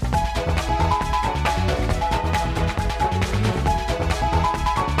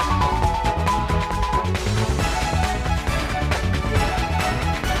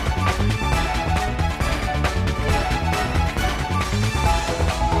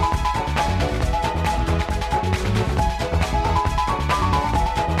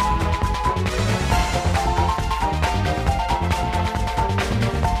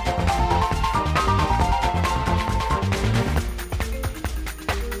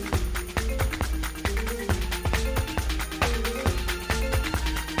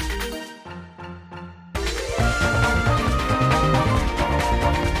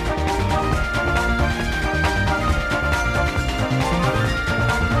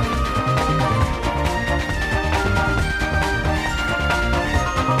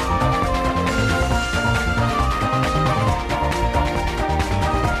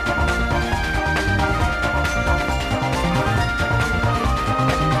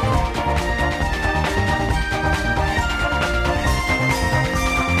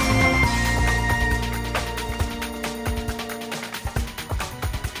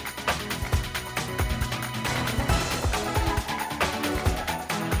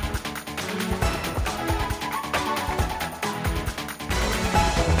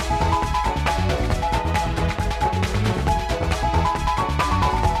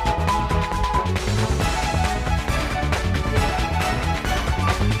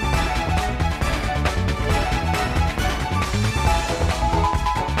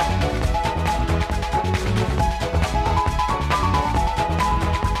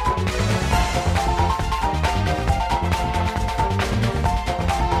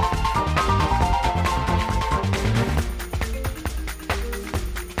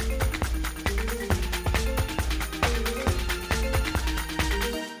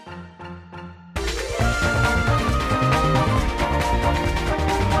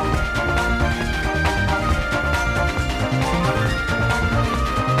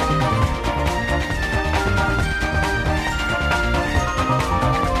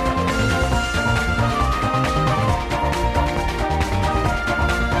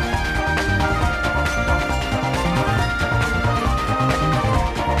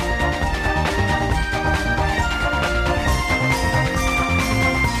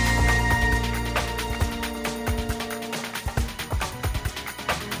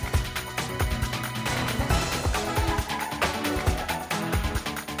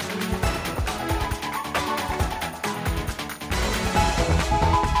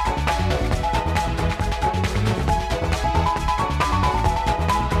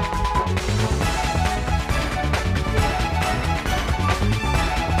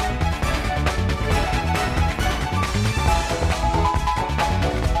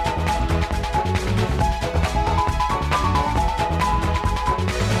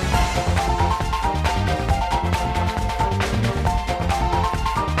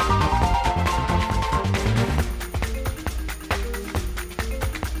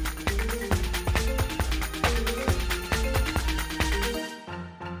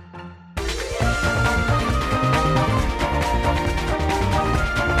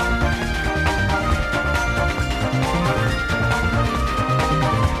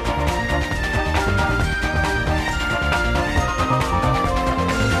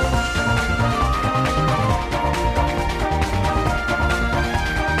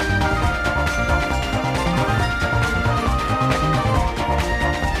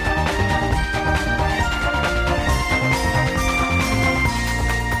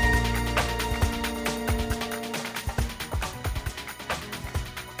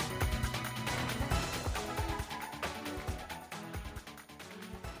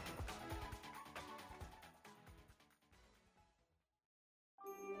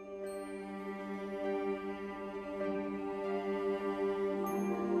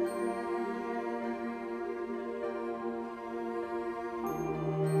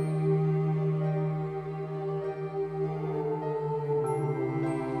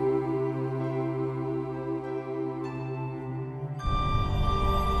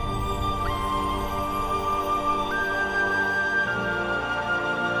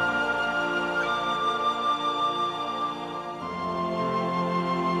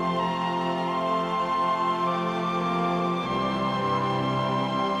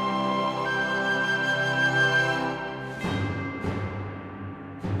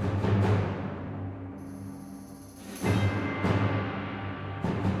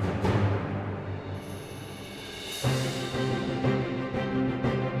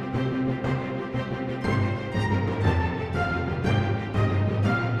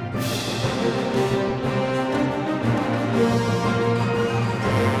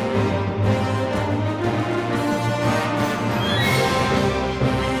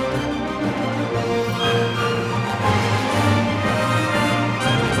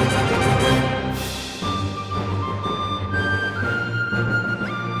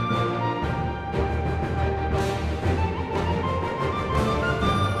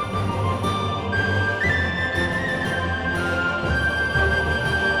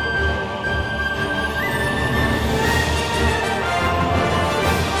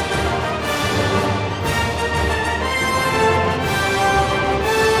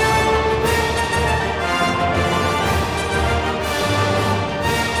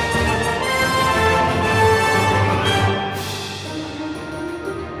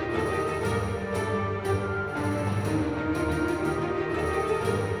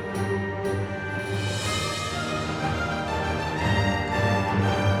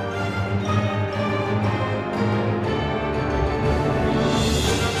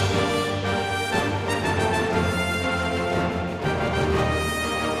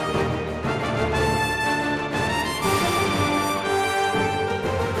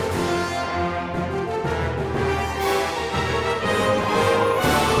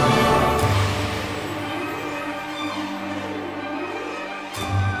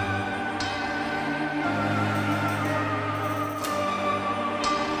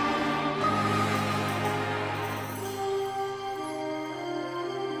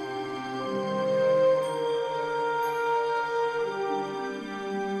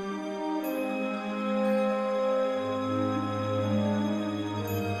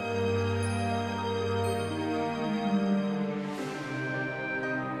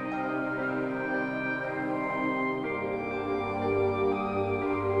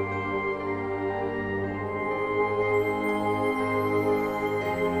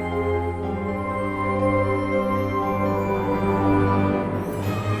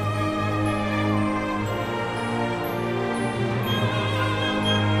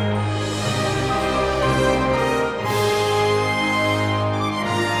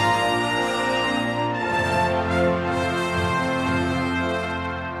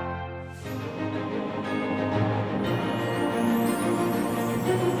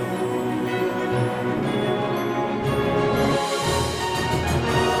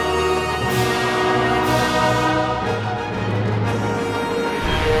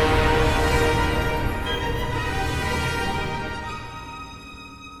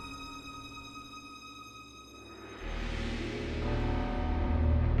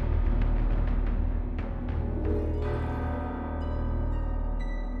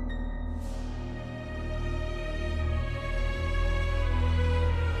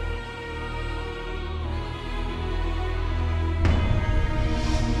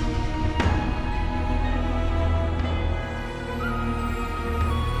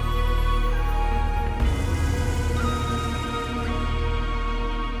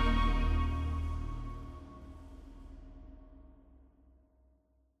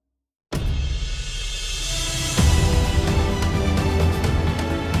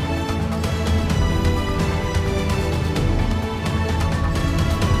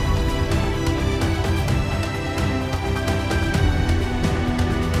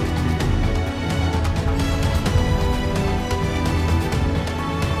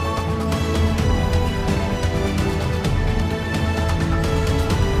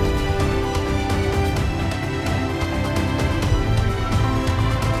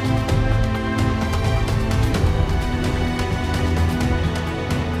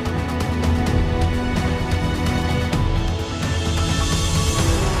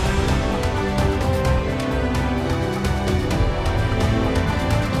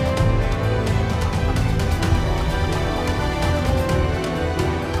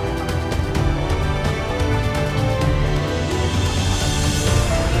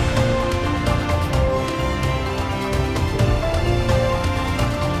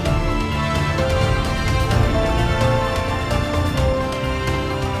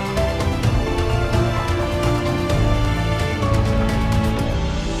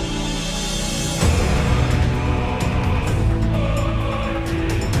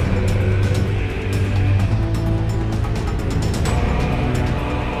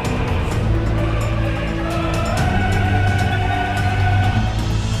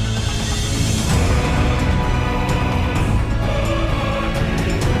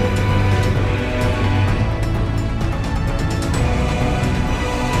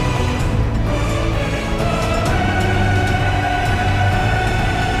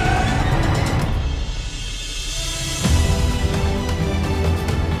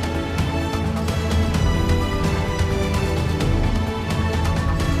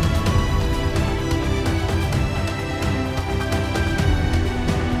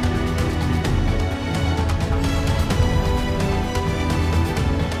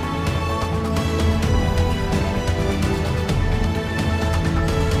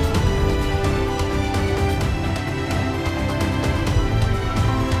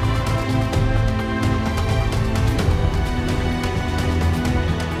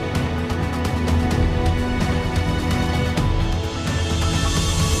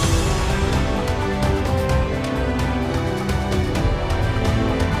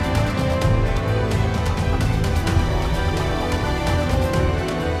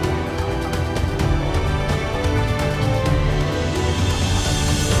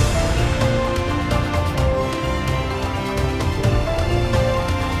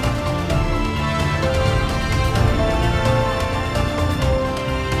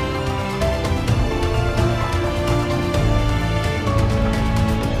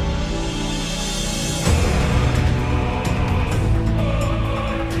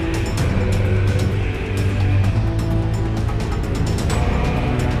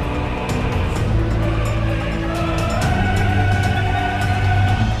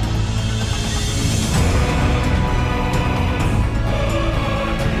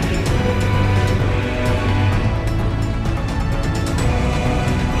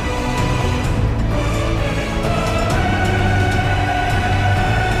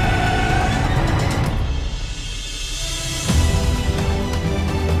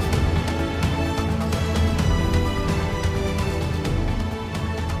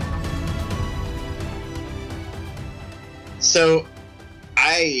 So,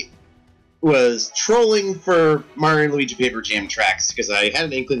 I was trolling for Mario and Luigi Paper Jam tracks because I had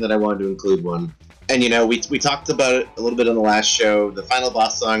an inkling that I wanted to include one. And, we talked about it a little bit on the last show. The final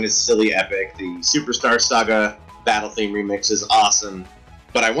boss song is silly epic. The Superstar Saga battle theme remix is awesome.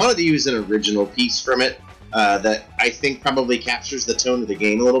 But I wanted to use an original piece from it that I think probably captures the tone of the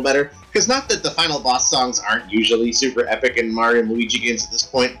game a little better. Because not that the final boss songs aren't usually super epic in Mario and Luigi games at this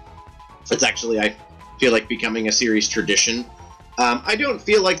point. It's actually, I feel like, becoming a series tradition. I don't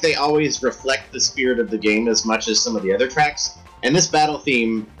feel like they always reflect the spirit of the game as much as some of the other tracks, and this battle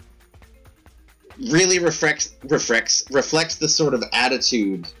theme really reflects the sort of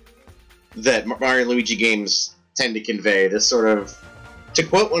attitude that Mario and Luigi games tend to convey. This sort of, to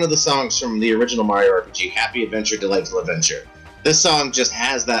quote one of the songs from the original Mario RPG, "Happy Adventure, Delightful Adventure." This song just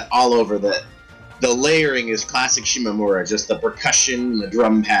has that all over. The layering is classic Shimomura, just the percussion, the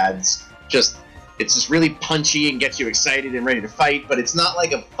drum pads, it's just really punchy and gets you excited and ready to fight, but it's not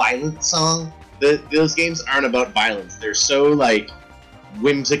like a violent song. Those games aren't about violence. They're so, like,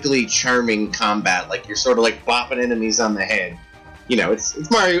 whimsically charming combat. Like, you're sort of, like, bopping enemies on the head. It's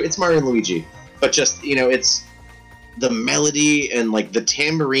Mario and Luigi. But just, it's the melody and, like, the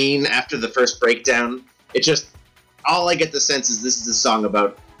tambourine after the first breakdown. It just, all I get the sense is this is a song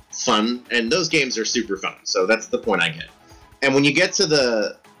about fun, and those games are super fun. So that's the point I get. And when you get to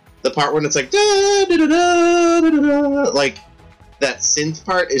the part when it's like da, da, da, da, da, da, like that synth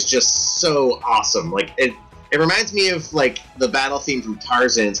part is just so awesome. Like it reminds me of like the battle theme from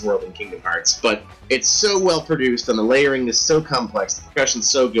Tarzan's World in Kingdom Hearts, but it's so well produced and the layering is so complex, the percussion's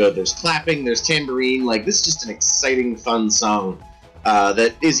so good. There's clapping, there's tambourine. Like this is just an exciting, fun song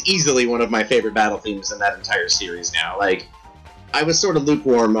that is easily one of my favorite battle themes in that entire series now. Like I was sort of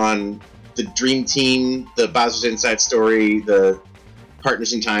lukewarm on the Dream Team, the Bowser's Inside Story, the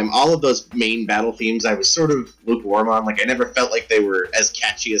Partners in Time, all of those main battle themes I was sort of lukewarm on. Like I never felt like they were as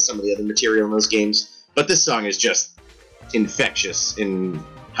catchy as some of the other material in those games. But this song is just infectious in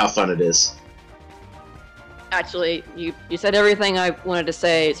how fun it is. Actually, you said everything I wanted to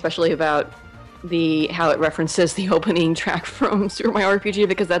say, especially about how it references the opening track from Super Mario RPG,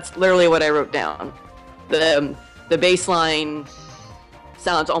 because that's literally what I wrote down. The bass line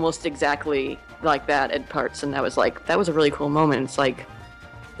sounds almost exactly like that at parts, and that was a really cool moment. It's like,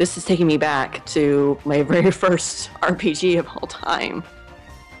 this is taking me back to my very first RPG of all time.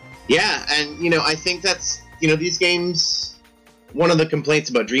 Yeah, and I think that's these games, one of the complaints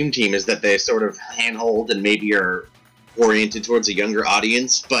about Dream Team is that they sort of handhold and maybe are oriented towards a younger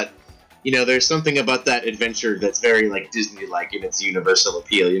audience, but there's something about that adventure that's very like Disney-like in its universal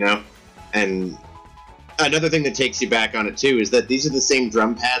appeal, and another thing that takes you back on it too is that these are the same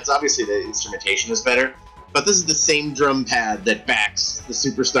drum pads. Obviously the instrumentation is better, but this is the same drum pad that backs the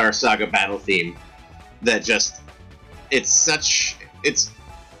Superstar Saga battle theme that just, it's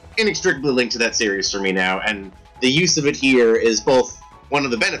inextricably linked to that series for me now, and the use of it here is both one of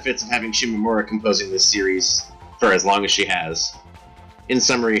the benefits of having Shimomura composing this series for as long as she has. In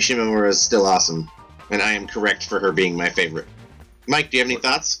summary, Shimomura is still awesome, and I am correct for her being my favorite. Mike, do you have any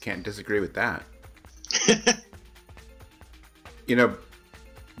thoughts? Can't disagree with that.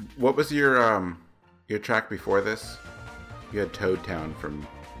 What was your track before this? You had Toad Town from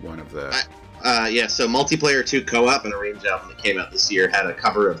one of the... So Multiplayer 2 Co-op, an arranged album that came out this year, had a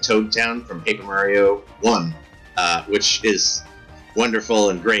cover of Toad Town from Paper Mario 1, which is wonderful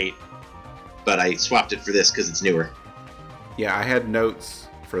and great, but I swapped it for this because it's newer. Yeah, I had notes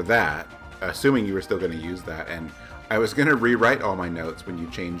for that, assuming you were still going to use that, and I was going to rewrite all my notes when you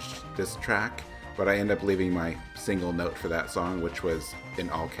changed this track, but I ended up leaving my single note for that song, which was, in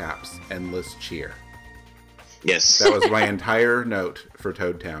all caps, Endless Cheer. Yes. That was my entire note for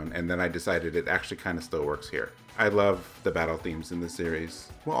Toad Town, and then I decided it actually kind of still works here. I love the battle themes in this series.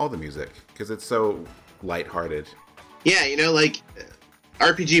 Well, all the music, because it's so lighthearted. Yeah,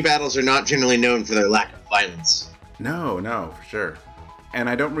 RPG battles are not generally known for their lack of violence. No, for sure. And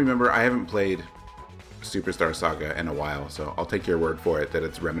I don't remember, I haven't played Superstar Saga in a while, so I'll take your word for it that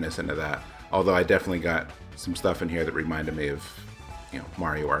it's reminiscent of that. Although I definitely got some stuff in here that reminded me of,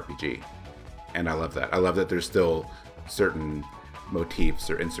 Mario RPG. And I love that. I love that there's still certain motifs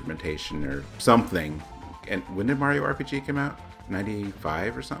or instrumentation or something. And when did Mario RPG come out?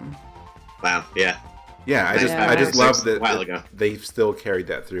 95 or something? Wow, yeah. Yeah, I just love that, a while ago. They've still carried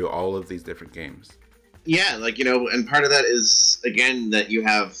that through all of these different games. Yeah, and part of that is, again, that you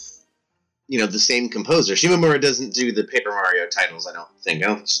have, the same composer. Shimomura doesn't do the Paper Mario titles, I don't think. I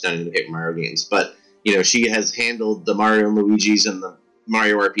don't think she's done any of the Paper Mario games. But, she has handled the Mario and Luigi's and the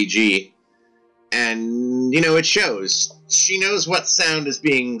Mario RPG. And, it shows. She knows what sound is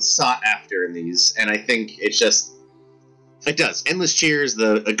being sought after in these. And I think it's just, It does. Endless Cheers,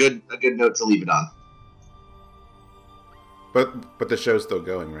 a good note to leave it on. But the show's still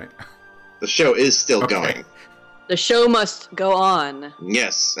going, right? The show is still Okay. going. The show must go on.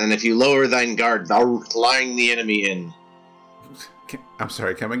 Yes, and if you lower thine guard, thou flying the enemy in. I'm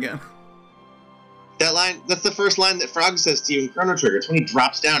sorry, come again? That line, that's the first line that Frog says to you in Chrono Trigger. It's when he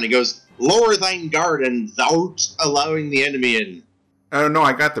drops down. He goes, lower thine guard and thou'rt allowing the enemy in. Oh, no,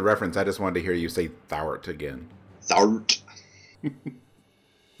 I got the reference. I just wanted to hear you say thou'rt again. Thou'rt.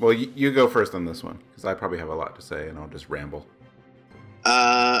 Well, you go first on this one, because I probably have a lot to say, and I'll just ramble.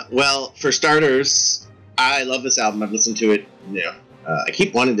 Well, for starters, I love this album. I've listened to it, I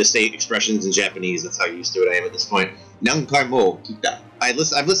keep wanting to say expressions in Japanese. That's how used to it I am at this point. Nankai mo kita. I've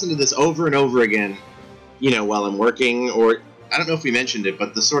listened to this over and over again, while I'm working, or I don't know if we mentioned it,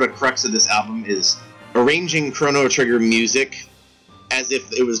 but the sort of crux of this album is arranging Chrono Trigger music as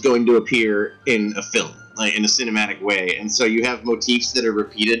if it was going to appear in a film, like in a cinematic way. And so you have motifs that are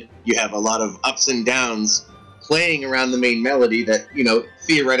repeated. You have a lot of ups and downs playing around the main melody that,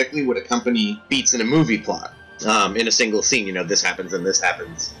 theoretically would accompany beats in a movie plot. In a single scene, this happens and this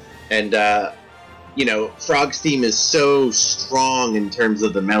happens. And, Frog's theme is so strong in terms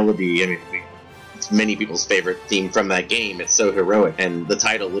of the melody. I mean, it's many people's favorite theme from that game. It's so heroic. And the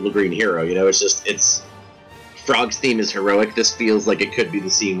title, Little Green Hero, it's Frog's theme is heroic. This feels like it could be the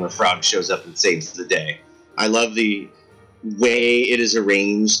scene where Frog shows up and saves the day. I love the way it is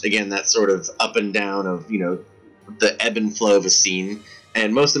arranged. Again, that sort of up and down of, the ebb and flow of a scene.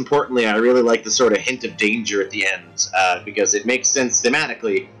 And most importantly, I really like the sort of hint of danger at the end, because it makes sense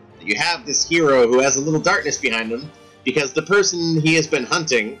thematically that you have this hero who has a little darkness behind him, because the person he has been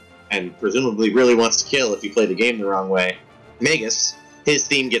hunting, and presumably really wants to kill if you play the game the wrong way, Magus, his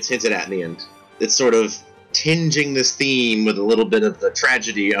theme gets hinted at in the end. It's sort of tinging this theme with a little bit of the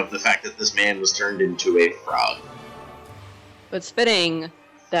tragedy of the fact that this man was turned into a frog. It's fitting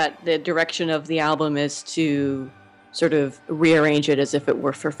that the direction of the album is to sort of rearrange it as if it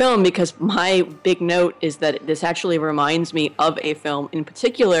were for film, because my big note is that this actually reminds me of a film. In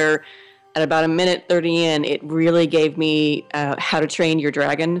particular, at about 1:30 in, it really gave me How to Train Your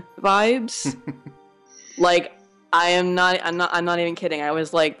Dragon vibes. Like, I'm not even kidding. I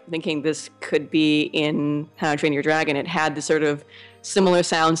was like thinking this could be in How to Train Your Dragon. It had the sort of similar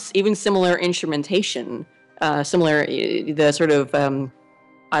sounds, even similar instrumentation, the sort of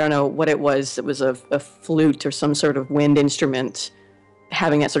I don't know what it was. It was a flute or some sort of wind instrument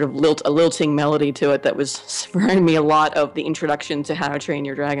having that sort of lilting melody to it that was reminding me a lot of the introduction to How to Train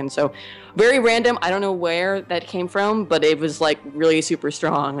Your Dragon. So very random. I don't know where that came from, but it was like really super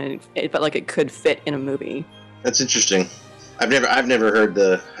strong, and it felt like it could fit in a movie. That's interesting. I've never heard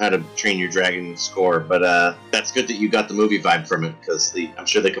the How to Train Your Dragon score, but that's good that you got the movie vibe from it, because I'm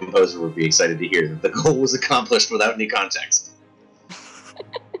sure the composer would be excited to hear that the goal was accomplished without any context.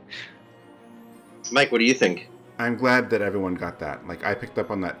 Mike, what do you think? I'm glad that everyone got that. Like, I picked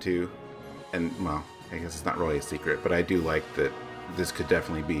up on that too. And, well, I guess it's not really a secret, but I do like that this could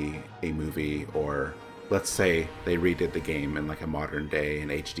definitely be a movie, or let's say they redid the game in like a modern day, an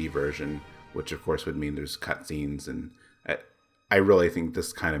HD version, which of course would mean there's cutscenes. And I really think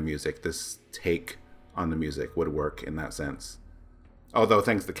this kind of music, this take on the music would work in that sense. Although,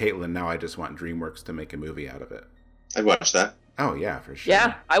 thanks to Caitlin, now I just want DreamWorks to make a movie out of it. I'd watch that. Oh, yeah, for sure.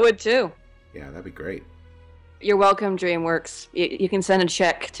 Yeah, I would too. Yeah, that'd be great. You're welcome, DreamWorks. You can send a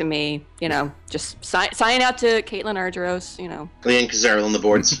check to me, just sign out to Caitlin Argyros, Leanne Kazarel on the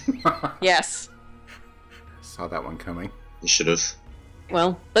boards. Yes. Saw that one coming. You should have.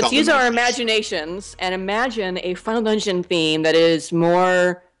 Well, let's use our imaginations and imagine a Final Dungeon theme that is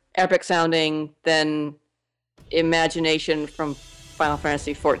more epic sounding than Imagination from Final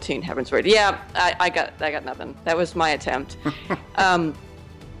Fantasy XIV Heavensward. Yeah, I got nothing. That was my attempt.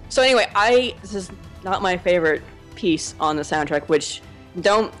 So anyway, this is not my favorite piece on the soundtrack, which,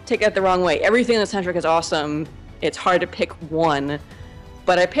 don't take it the wrong way. Everything on the soundtrack is awesome. It's hard to pick one.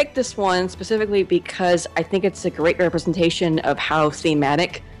 But I picked this one specifically because I think it's a great representation of how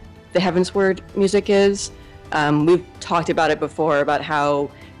thematic the Heavensward music is. We've talked about it before, about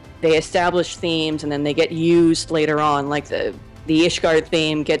how they establish themes and then they get used later on, like the Ishgard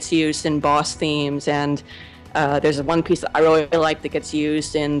theme gets used in boss themes, and there's one piece that I really like that gets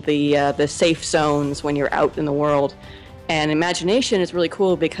used in the safe zones when you're out in the world. And Imagination is really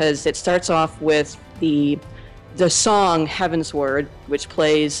cool because it starts off with the song Heavensward, which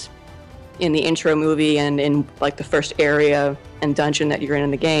plays in the intro movie and in like the first area and dungeon that you're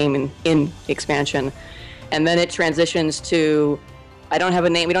in the game and in expansion. And then it transitions to, we don't have a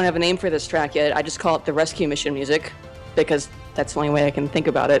name for this track yet. I just call it the rescue mission music because that's the only way I can think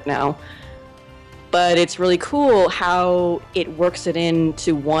about it now. but it's really cool how it works it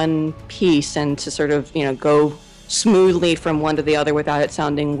into one piece and to sort of, go smoothly from one to the other without it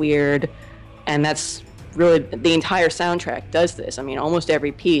sounding weird. And that's really, the entire soundtrack does this. I mean, almost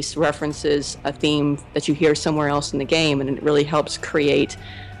every piece references a theme that you hear somewhere else in the game, and it really helps create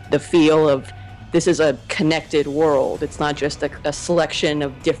the feel of this is a connected world. It's not just a selection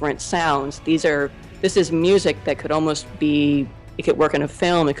of different sounds. This is music that could almost be, it could work in a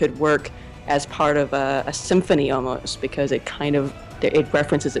film, it could work as part of a symphony almost, because it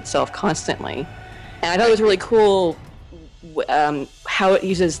references itself constantly. And I thought it was really cool how it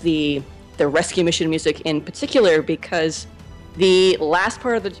uses the rescue mission music in particular, because the last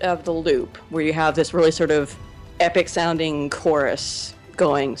part of the loop, where you have this really sort of epic sounding chorus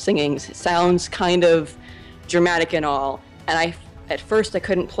singing, sounds kind of dramatic and all. And at first I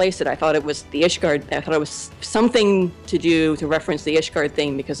couldn't place it. I thought it was the Ishgard. I thought it was something to reference the Ishgard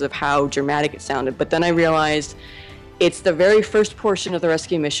thing because of how dramatic it sounded. But then I realized it's the very first portion of the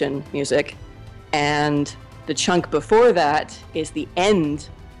rescue mission music, and the chunk before that is the end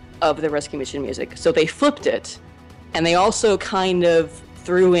of the rescue mission music. So they flipped it, and they also kind of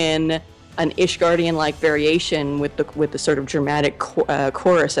threw in an Ishgardian-like variation with the sort of dramatic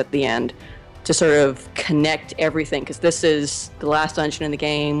chorus at the end to sort of connect everything, because this is the last dungeon in the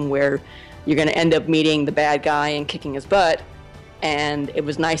game where you're going to end up meeting the bad guy and kicking his butt, and it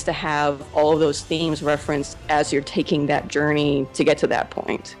was nice to have all of those themes referenced as you're taking that journey to get to that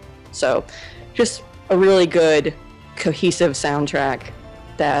point. So just a really good, cohesive soundtrack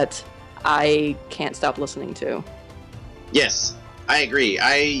that I can't stop listening to. Yes, I agree.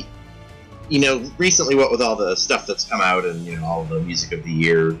 Recently, what with all the stuff that's come out and, all the music of the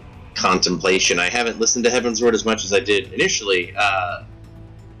year contemplation, I haven't listened to Heavensward as much as I did initially,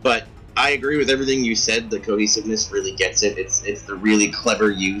 but I agree with everything you said. The cohesiveness really gets it. It's the really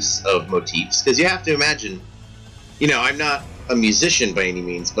clever use of motifs, because you have to imagine, I'm not a musician by any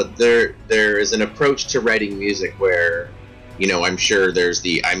means, but there is an approach to writing music where, I'm sure there's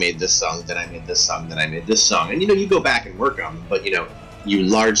I made this song, then I made this song, then I made this song, and you go back and work on them, but you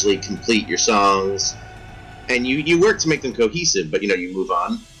largely complete your songs, and you work to make them cohesive, but you move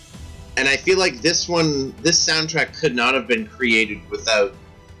on. And I feel like this soundtrack could not have been created without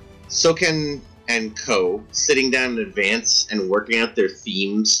Soken and Co. sitting down in advance and working out their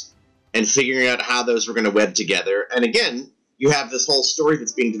themes and figuring out how those were going to web together. And again, you have this whole story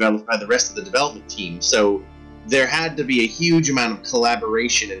that's being developed by the rest of the development team, so there had to be a huge amount of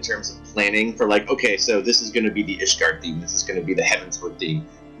collaboration in terms of planning for, okay, so this is going to be the Ishgard theme, this is going to be the Heavensward theme.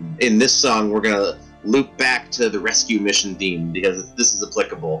 In this song, we're going to loop back to the rescue mission theme because this is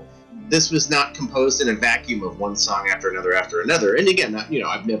applicable. This was not composed in a vacuum of one song after another. And again,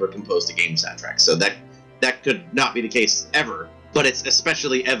 I've never composed a game soundtrack, so that could not be the case ever. But it's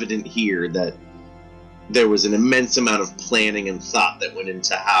especially evident here that there was an immense amount of planning and thought that went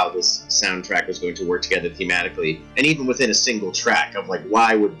into how this soundtrack was going to work together thematically, and even within a single track of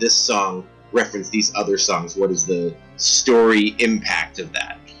why would this song reference these other songs? What is the story impact of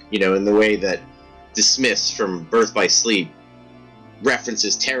that? In the way that Dismiss from Birth by Sleep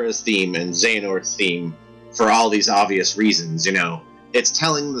references Terra's theme and Xehanort's theme for all these obvious reasons, It's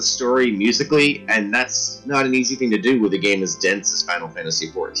telling the story musically, and that's not an easy thing to do with a game as dense as Final Fantasy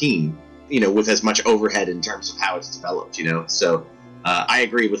XIV. With as much overhead in terms of how it's developed, So I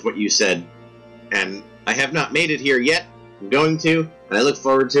agree with what you said, and I have not made it here yet. I'm going to, and I look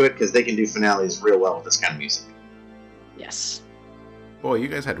forward to it because they can do finales real well with this kind of music. Yes. Boy, you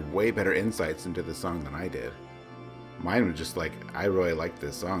guys had way better insights into the song than I did. Mine was just I really like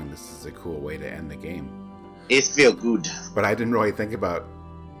this song. This is a cool way to end the game. It feels good. But I didn't really think about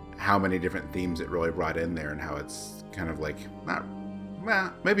how many different themes it really brought in there and how it's kind of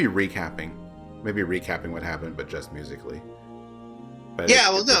maybe recapping what happened, but just musically. But Go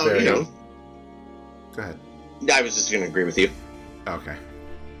ahead. I was just going to agree with you. Okay.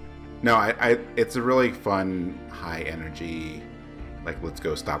 No, I it's a really fun, high energy, let's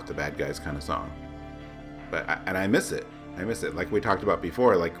go stop the bad guys kind of song. But I miss it. Like we talked about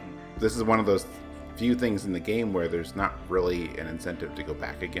before, this is one of those few things in the game where there's not really an incentive to go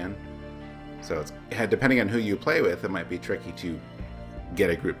back again. So it's depending on who you play with, it might be tricky to get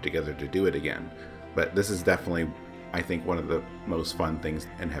a group together to do it again. But this is definitely, I think, one of the most fun things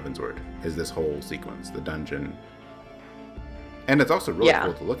in Heavensward is this whole sequence, the dungeon. And it's also really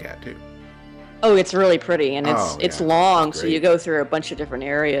cool to look at too. Oh, it's really pretty, and it's long, it's so you go through a bunch of different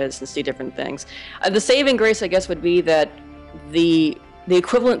areas and see different things. The saving grace, I guess, would be that the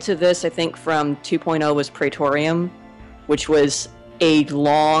equivalent to this, I think, from 2.0 was Praetorium, which was a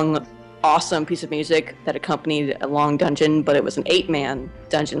long awesome piece of music that accompanied a long dungeon, but it was an 8-man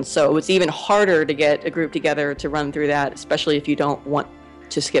dungeon, so it was even harder to get a group together to run through that, especially if you don't want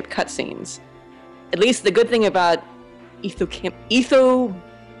to skip cutscenes. At least the good thing about See,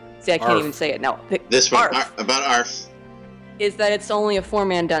 I can't even say it now. This one, Arf, about ARF. is that it's only a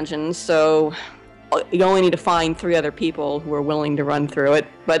 4-man dungeon, so you only need to find 3 other people who are willing to run through it.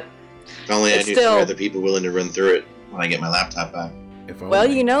 But If only I it's knew still- 3 other people willing to run through it when I get my laptop back. If well,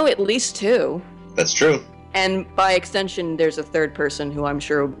 only. you know, at least 2. That's true. And by extension, there's a 3rd person who I'm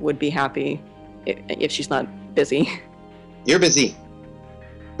sure would be happy if she's not busy. You're busy.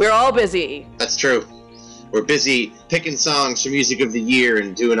 We're all busy. That's true. We're busy picking songs for Music of the Year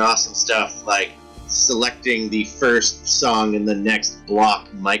and doing awesome stuff like selecting the first song in the next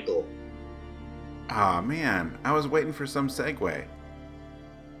block, Michael. Aw, man. I was waiting for some segue.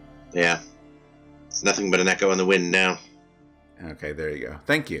 Yeah. It's nothing but an echo in the wind now. Okay, there you go.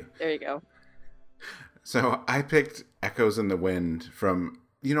 Thank you. There you go. So I picked Echoes in the Wind from,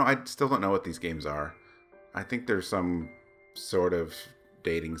 I still don't know what these games are. I think there's some sort of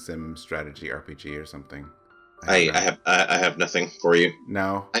dating sim strategy RPG or something. I have nothing for you.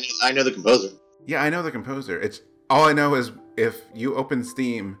 No. I know the composer. Yeah, I know the composer. It's all I know is if you open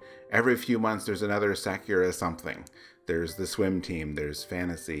Steam, every few months there's another Sakura something. There's the swim team, there's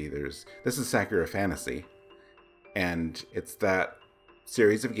fantasy, this is Sakura Fantasy. And it's that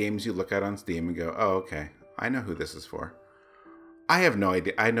series of games you look at on Steam and go, oh, okay, I know who this is for. I have no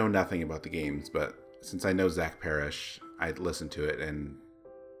idea. I know nothing about the games, but since I know Zach Parrish, I listened to it, and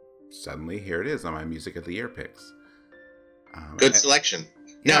suddenly here it is on my Music of the Year picks. Good selection.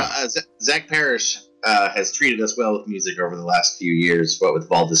 Yeah. No, Zach Parrish has treated us well with music over the last few years, what with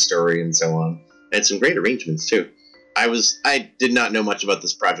Valda's Story and so on. And some great arrangements, too. I did not know much about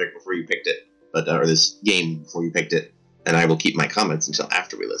this project before you picked it, or this game before you picked it, and I will keep my comments until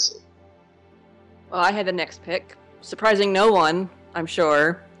after we listen. Well, I had the next pick. Surprising no one, I'm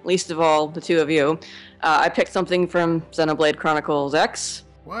sure, least of all the 2 of you. I picked something from Xenoblade Chronicles X.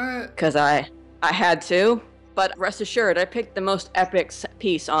 What? Because I had to. But rest assured, I picked the most epic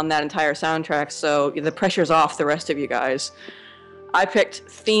piece on that entire soundtrack, so the pressure's off the rest of you guys. I picked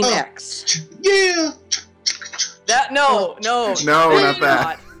Theme X. Yeah! No, No, it's not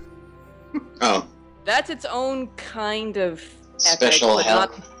that. Oh, That's its own kind of epic. special but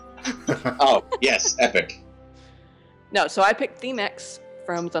help. not- Oh, yes, epic. No, so I picked Theme X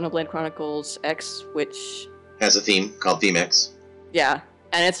from Xenoblade Chronicles X, which, Has a theme called Theme X. yeah,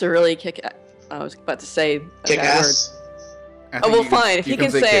 and it's a really I was about to say a Kick bad word. ass. I Oh, think well, you can- fine, if you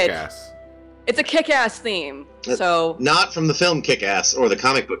can say it. kick-ass. It's a kick-ass theme, so Not from the film Kick Ass or the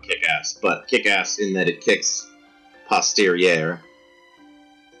comic book Kick Ass, but Kick Ass in that it kicks posterior.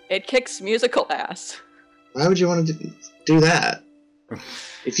 it kicks musical ass. Why would you want to do that?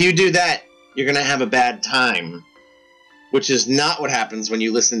 If you do that, you're going to have a bad time. Which is not what happens when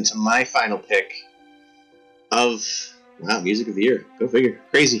you listen to my final pick of, Music of the Year. Go figure.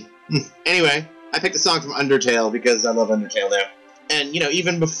 Crazy. Anyway, I picked a song from Undertale because I love Undertale now. And,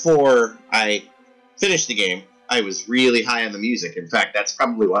 even before I finished the game, I was really high on the music. In fact, that's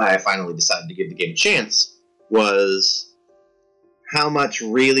probably why I finally decided to give the game a chance, was how much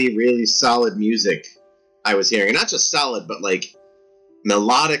really, really solid music I was hearing. And not just solid, but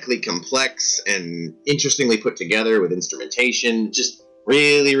melodically complex and interestingly put together with instrumentation. Just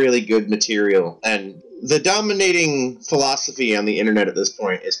really, really good material. And the dominating philosophy on the internet at this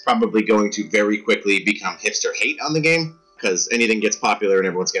point is probably going to very quickly become hipster hate on the game, because anything gets popular and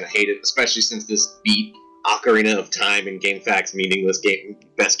everyone's going to hate it, especially since this beat Ocarina of Time and GameFAQs meaningless game,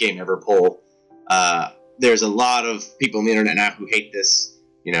 best game ever poll. There's a lot of people on the internet now who hate this.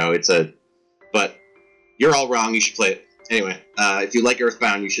 But you're all wrong. You should play it. Anyway, if you like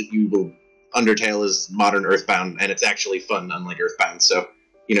Earthbound, Undertale is modern Earthbound, and it's actually fun, unlike Earthbound, so,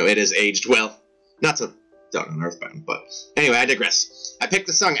 it has aged well. Not so done on Earthbound, but anyway, I digress. I picked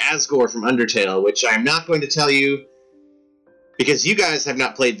the song Asgore from Undertale, which I'm not going to tell you because you guys have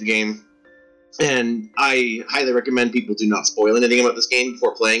not played the game, and I highly recommend people do not spoil anything about this game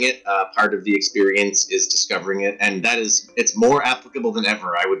before playing it. Part of the experience is discovering it, and it's more applicable than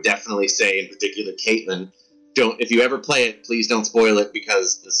ever. I would definitely say, in particular, Caitlin, if you ever play it, please don't spoil it,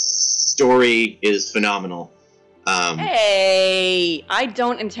 because the story is phenomenal. Hey, I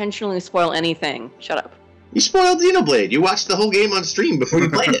don't intentionally spoil anything. Shut up. You spoiled Xenoblade. You watched the whole game on stream before you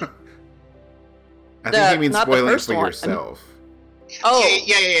played it. I think you mean not the spoiling it first for one. yourself. Oh,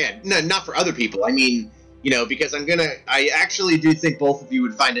 Yeah. No, not for other people. I mean, because I actually do think both of you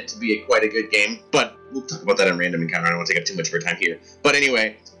would find it to be quite a good game, but we'll talk about that in Random Encounter. I don't want to take up too much of our time here. But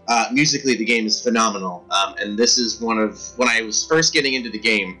anyway, musically, the game is phenomenal. And this is when I was first getting into the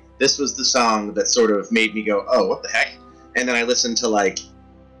game, this was the song that sort of made me go, oh, what the heck? And then I listened to like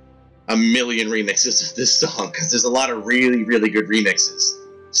a million remixes of this song because there's a lot of really, really good remixes.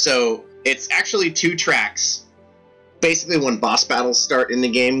 So it's actually 2 tracks. Basically, when boss battles start in the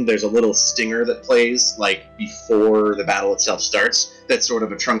game, there's a little stinger that plays like before the battle itself starts. That's sort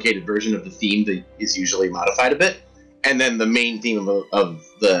of a truncated version of the theme that is usually modified a bit. And then the main theme of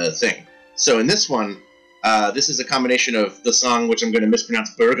the thing. So in this one, this is a combination of the song, which I'm going to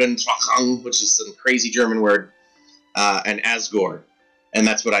mispronounce, Bergen Trachang, which is some crazy German word, and Asgore. And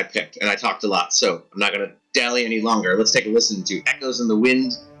that's what I picked. And I talked a lot, so I'm not going to dally any longer. Let's take a listen to Echoes in the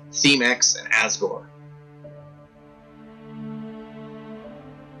Wind, Theme X, and Asgore.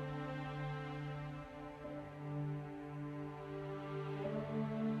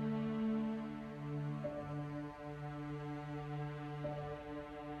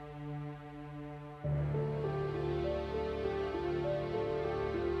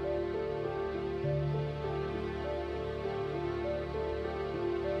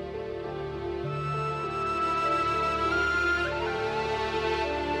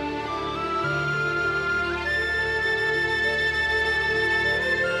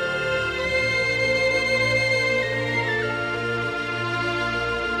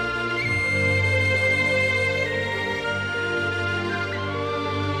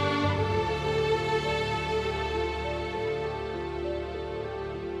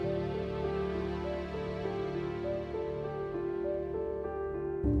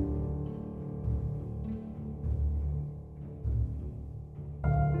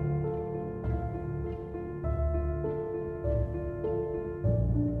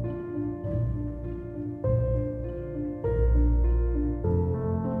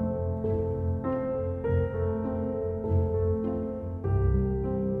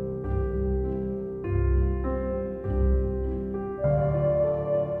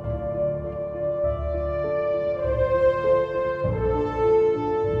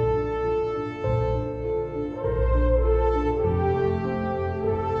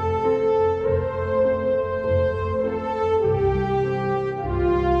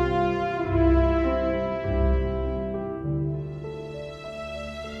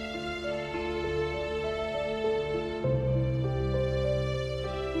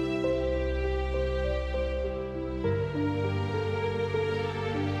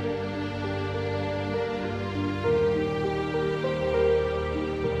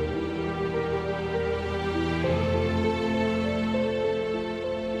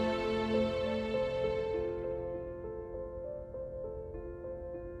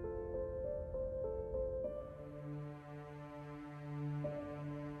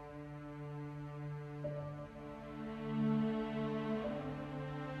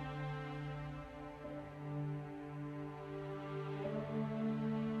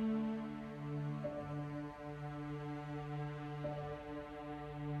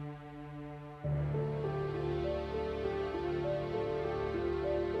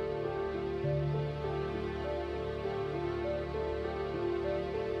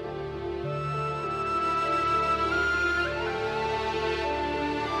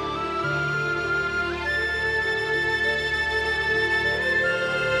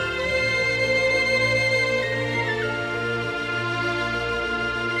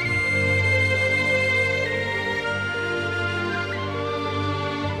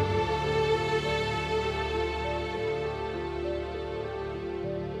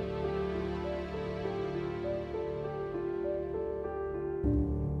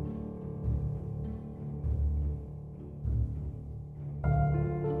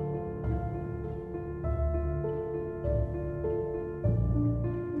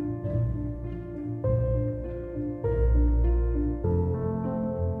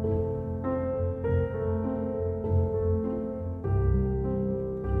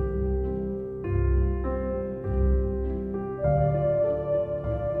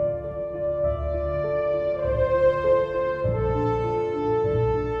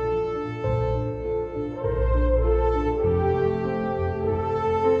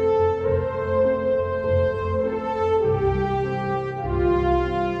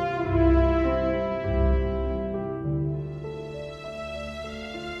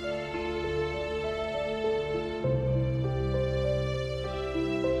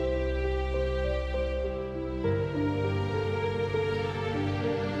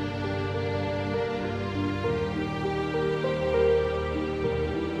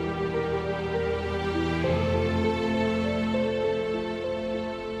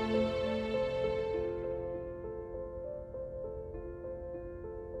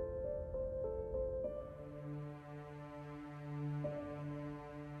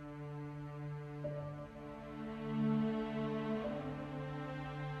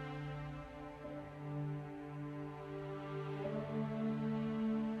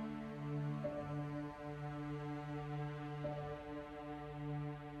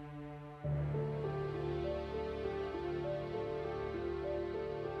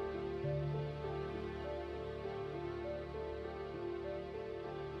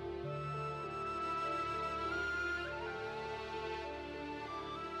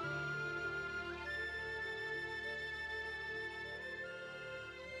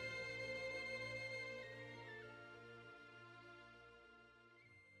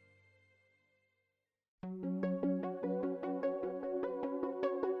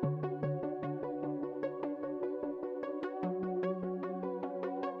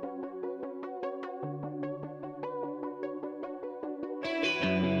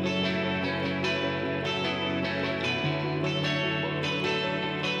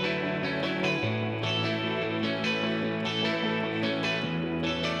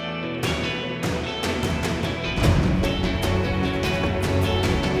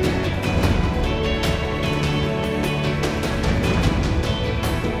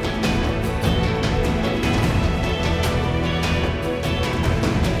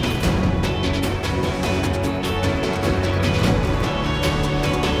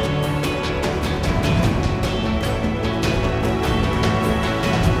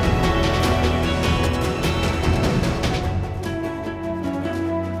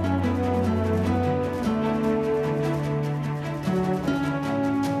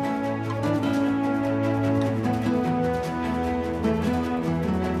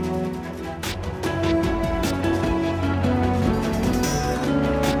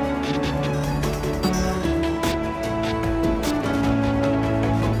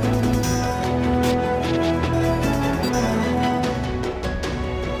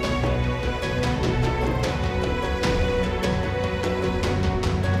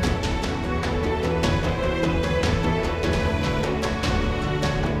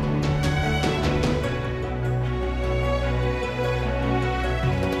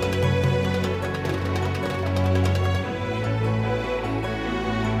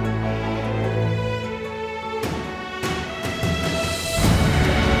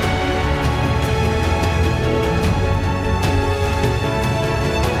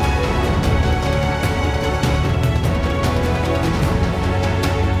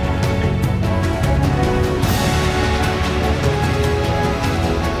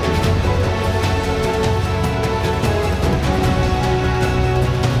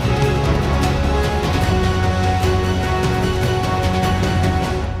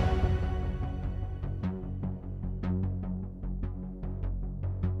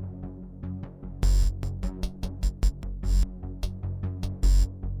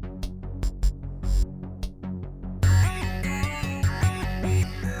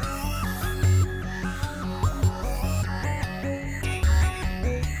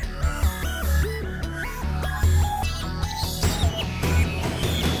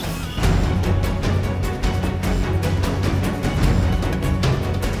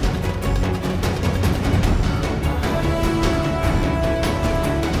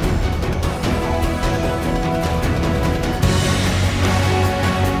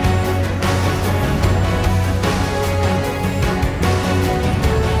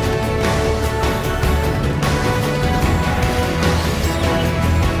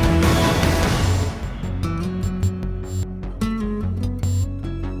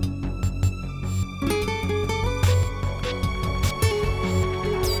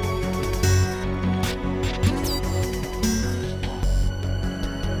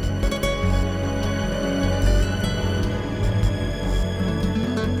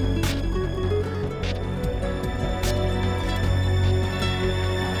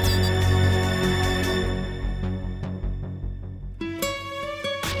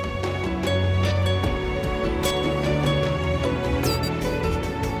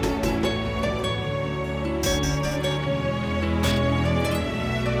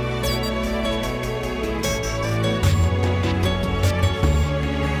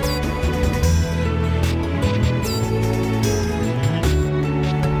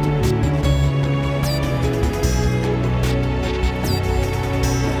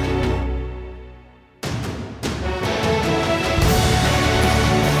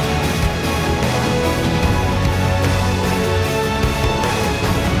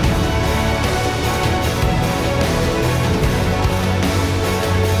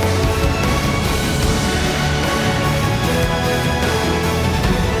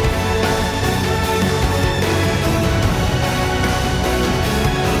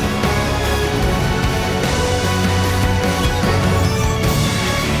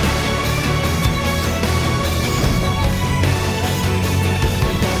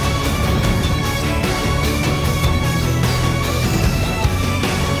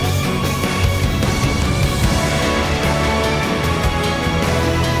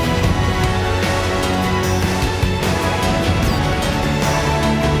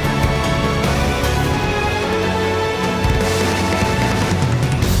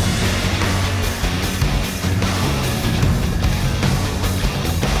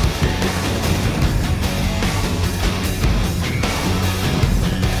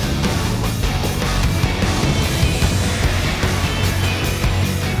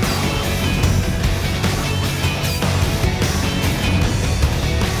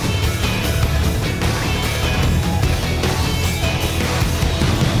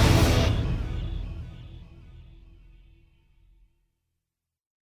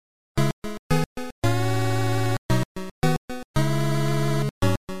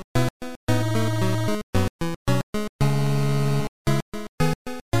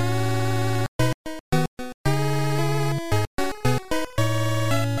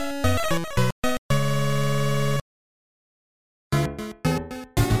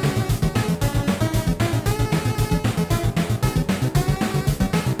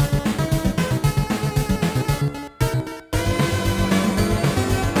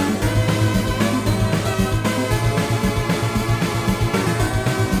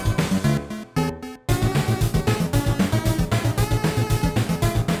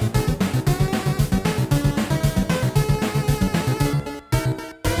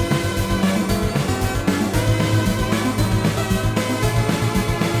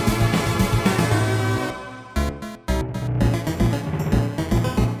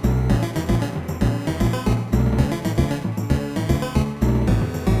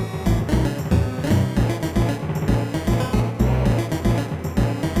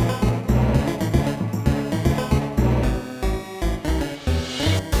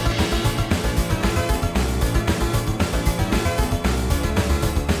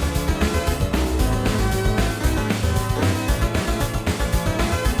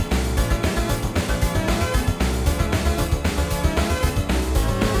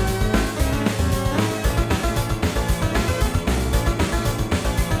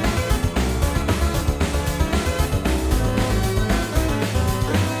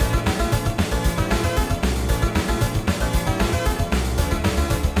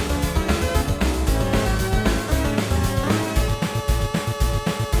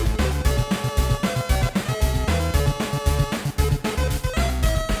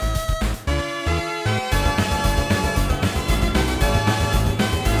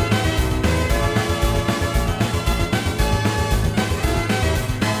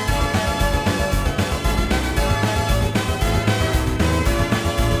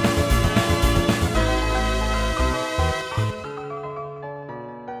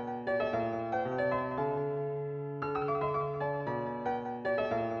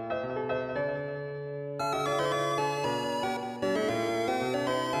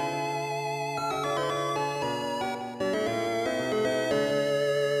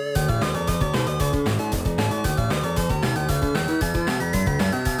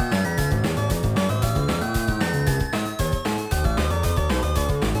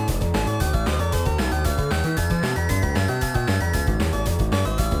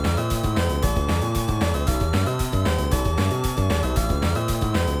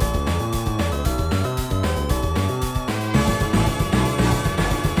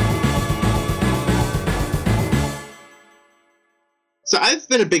 So I've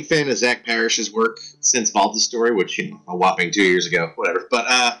been a big fan of Zach Parrish's work since Valda's Story, which, a whopping 2 years ago, whatever. But,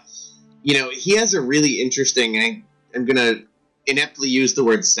 he has a really interesting, I'm going to ineptly use the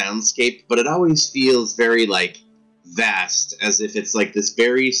word soundscape, but it always feels very, vast, as if it's, this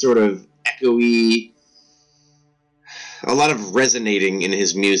very sort of echoey, a lot of resonating in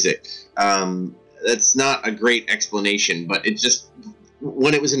his music. That's not a great explanation, but it just,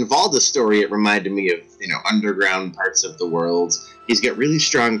 when it was in Valda's Story, it reminded me of, underground parts of the world. He's got really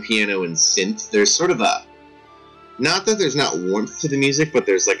strong piano and synth. There's sort of a, not that there's not warmth to the music, but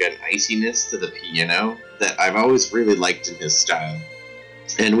there's an iciness to the piano that I've always really liked in his style.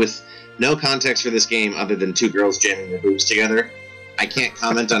 And with no context for this game other than two girls jamming their boobs together, I can't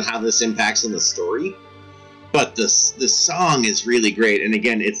comment on how this impacts on the story, but the song is really great. And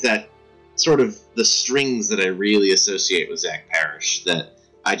again, it's that sort of the strings that I really associate with Zach Parrish that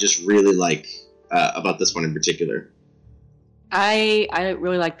I just really like about this one in particular. I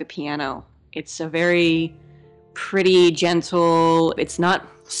really like the piano. It's a very pretty, gentle. It's not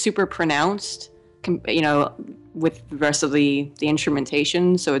super pronounced, with the rest of the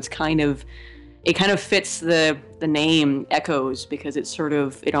instrumentation. So it kind of fits the name Echoes, because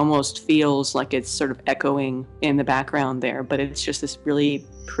it almost feels like it's sort of echoing in the background there. But it's just this really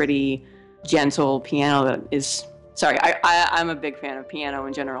pretty, gentle piano that is. Sorry, I'm a big fan of piano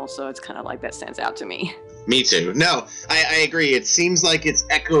in general, so it's kind of that stands out to me. Me too. No, I agree. It seems like it's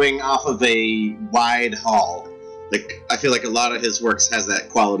echoing off of a wide hall. I feel like a lot of his works has that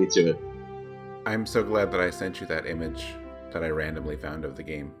quality to it. I'm so glad that I sent you that image that I randomly found of the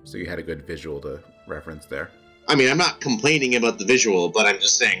game, so you had a good visual to reference there. I mean, I'm not complaining about the visual, but I'm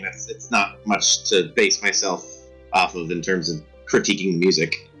just saying that it's not much to base myself off of in terms of critiquing the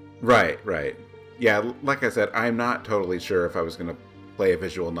music. Right. Yeah, like I said, I'm not totally sure if I was going to play a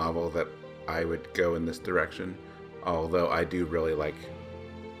visual novel that I would go in this direction, although I do really like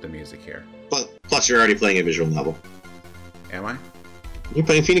the music here. Plus, you're already playing a visual novel. Am I? You're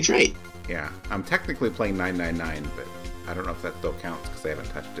playing Phoenix Wright. Yeah, I'm technically playing 999, but I don't know if that still counts because I haven't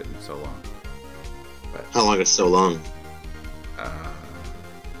touched it in so long. But how long is so long?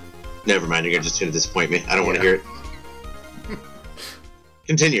 Never mind, you're just going to disappoint me. I don't want to hear it.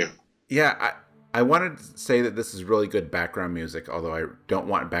 Continue. Yeah, I wanted to say that this is really good background music, although I don't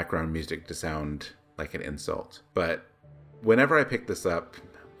want background music to sound like an insult. But whenever I picked this up,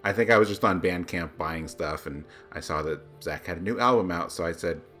 I think I was just on Bandcamp buying stuff, and I saw that Zach had a new album out, so I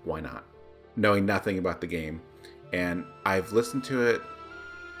said, why not? Knowing nothing about the game. And I've listened to it,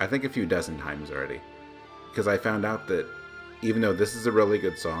 I think a few dozen times already, because I found out that even though this is a really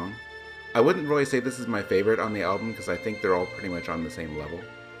good song, I wouldn't really say this is my favorite on the album, because I think they're all pretty much on the same level.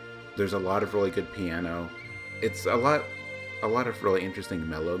 There's a lot of really good piano. It's a lot of really interesting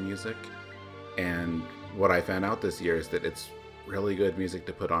mellow music. And what I found out this year is that it's really good music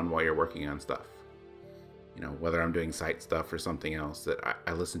to put on while you're working on stuff. You know, whether I'm doing site stuff or something else, that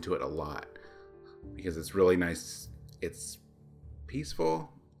I listen to it a lot because it's really nice. It's peaceful.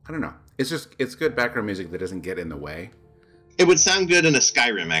 I don't know. It's good background music that doesn't get in the way. It would sound good in a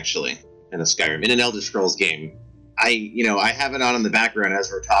Skyrim, actually. In an Elder Scrolls game. I have it on in the background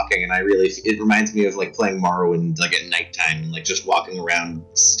as we're talking, and it reminds me of like playing Morrowind like at nighttime and like just walking around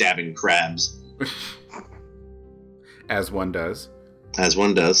stabbing crabs. As one does. As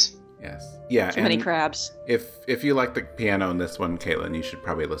one does. Yes. Yeah. Too many crabs. If you like the piano in this one, Caitlin, you should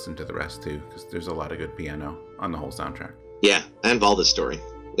probably listen to the rest too, because there's a lot of good piano on the whole soundtrack. Yeah, and Valda's Story,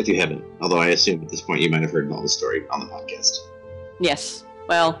 if you haven't. Although I assume at this point you might have heard Valda's Story on the podcast. Yes.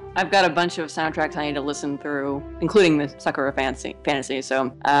 Well, I've got a bunch of soundtracks I need to listen through, including the Sakura Fantasy.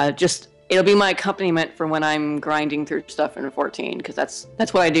 So it'll be my accompaniment for when I'm grinding through stuff in 14, because that's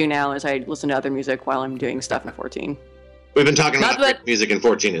what I do now is I listen to other music while I'm doing stuff in 14. We've been talking about what music in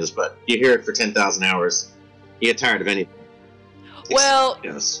 14 is, but you hear it for 10,000 hours, you get tired of anything. Well,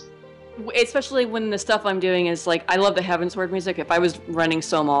 yes. Especially when the stuff I'm doing is like, I love the Heavensward music. If I was running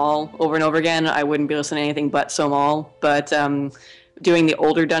Somal over and over again, I wouldn't be listening to anything but Somal. But doing the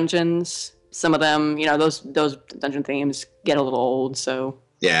older dungeons, some of them, those dungeon themes get a little old, so...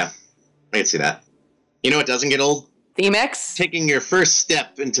 Yeah, I can see that. You know what doesn't get old? Theme X? Taking your first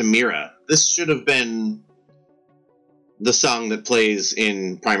step into Mira. This should have been the song that plays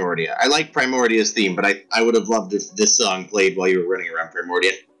in Primordia. I like Primordia's theme, but I would have loved if this song played while you were running around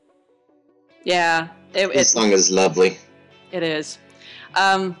Primordia. Yeah. This song is lovely. It is.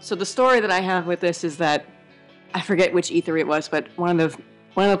 So the story that I have with this is that I forget which E3 it was, but one of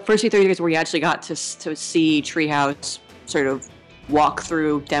the first E3s where you actually got to see Treehouse sort of walk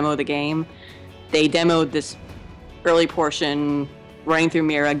through, demo the game. They demoed this early portion, running through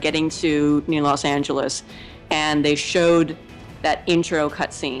Mira, getting to New Los Angeles, and they showed that intro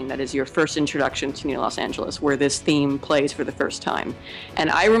cutscene that is your first introduction to New Los Angeles, where this theme plays for the first time. And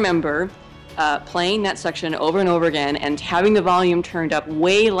I remember playing that section over and over again and having the volume turned up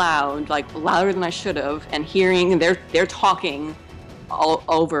way loud, like louder than I should have, and hearing they're talking all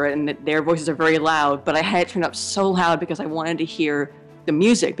over it and their voices are very loud, but I had it turned up so loud because I wanted to hear the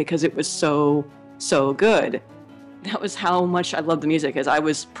music because it was so good. That was how much I loved the music, as I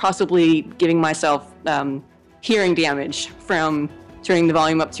was possibly giving myself hearing damage from turning the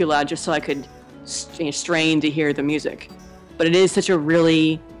volume up too loud just so I could strain to hear the music. But it is such a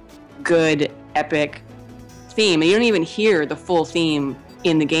really good, epic theme. And you don't even hear the full theme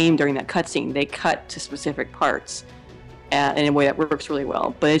in the game during that cutscene. They cut to specific parts in a way that works really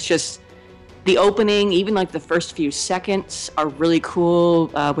well. But it's just the opening, even like the first few seconds are really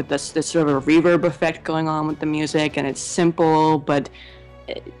cool with this sort of a reverb effect going on with the music, and it's simple, but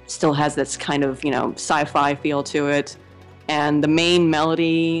it still has this kind of, sci-fi feel to it. And the main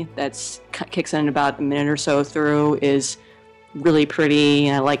melody that's kicks in about a minute or so through is really pretty,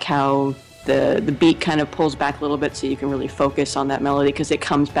 and I like how the beat kind of pulls back a little bit so you can really focus on that melody because it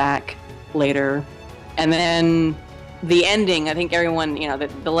comes back later. And then the ending, I think everyone,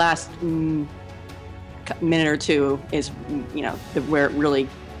 the last minute or two is, where it really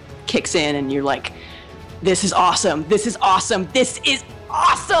kicks in and you're like, this is awesome, this is awesome, this is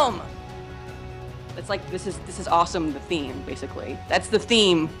awesome! It's like, this is awesome, the theme, basically. That's the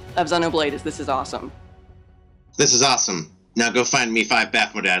theme of Xenoblade, is this is awesome. This is awesome. Now go find me 5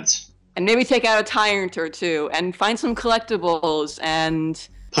 Baphodads. And maybe take out a tyrant or two, and find some collectibles, and...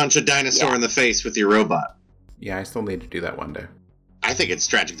 punch a dinosaur in the face with your robot. Yeah, I still need to do that one day. I think it's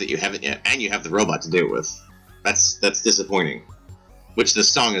tragic that you haven't yet, and you have the robot to do it with. That's disappointing. Which this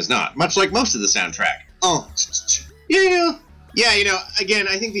song is not, much like most of the soundtrack. Oh, yeah. Yeah, again,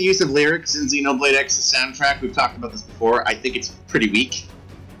 I think the use of lyrics in Xenoblade X's soundtrack, we've talked about this before, I think it's pretty weak.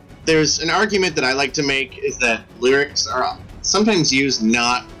 There's an argument that I like to make is that lyrics are sometimes used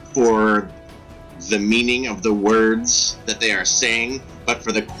not for the meaning of the words that they are saying, but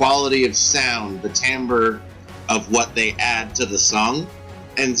for the quality of sound, the timbre of what they add to the song.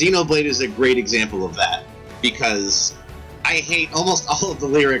 And Xenoblade is a great example of that, because I hate almost all of the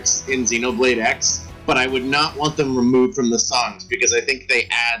lyrics in Xenoblade X, but I would not want them removed from the songs because I think they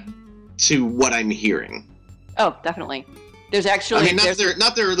add to what I'm hearing. Oh, definitely. There's actually... I mean,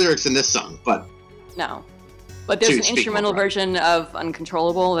 not their lyrics in this song, but... No. But there's an instrumental version of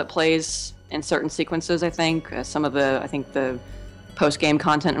Uncontrollable that plays in certain sequences, I think. Some of the, I think the post-game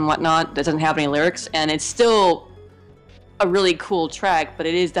content and whatnot that doesn't have any lyrics, and it's still a really cool track, but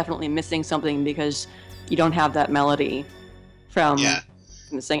it is definitely missing something because you don't have that melody from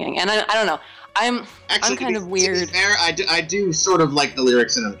the singing. And I don't know. I'm kind of weird. To be fair, I do sort of like the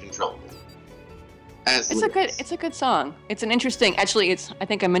lyrics in Uncontrollable. It's a good song. It's an interesting. Actually, I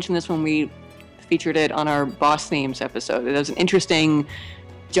think I mentioned this when we featured it on our Boss Themes episode. There's an interesting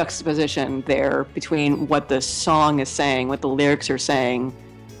juxtaposition there between what the song is saying, what the lyrics are saying,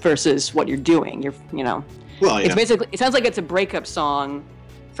 versus what you're doing. It's basically, it sounds like it's a breakup song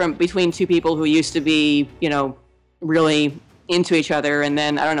between two people who used to be, really into each other, and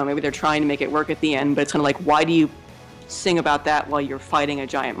then I don't know, maybe they're trying to make it work at the end, but it's kind of like, why do you sing about that while you're fighting a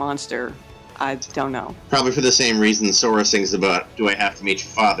giant monster? I don't know. Probably for the same reason Sora sings about "Do I have to meet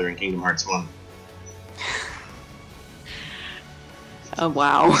your father" in Kingdom Hearts 1. Oh,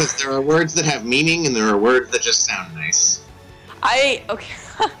 wow. Because there are words that have meaning and there are words that just sound nice. I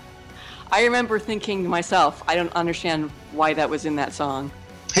remember thinking to myself, I don't understand why that was in that song.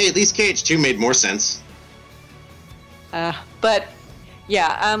 Hey, at least KH2 made more sense. But,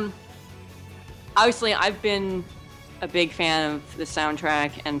 yeah, obviously I've been a big fan of the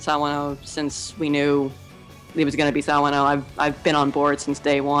soundtrack and Sawano since we knew it was going to be Sawano. I've been on board since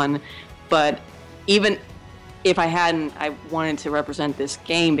day one, but even if I hadn't, I wanted to represent this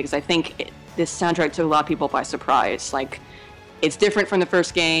game because I think this soundtrack took a lot of people by surprise. Like, it's different from the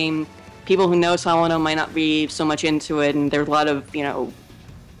first game. People who know Sawano might not be so much into it, and there's a lot of,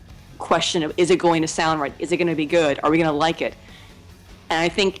 question of, is it going to sound right? Is it going to be good? Are we going to like it? And I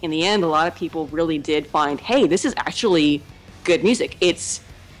think in the end, a lot of people really did find, hey, this is actually good music. It's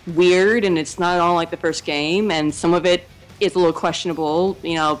weird, and it's not at all like the first game, and some of it is a little questionable.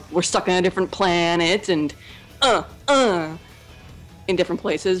 We're stuck on a different planet, and in different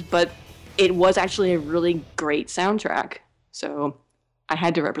places, but it was actually a really great soundtrack. So I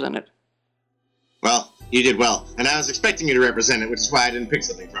had to represent it. Well, you did well. And I was expecting you to represent it, which is why I didn't pick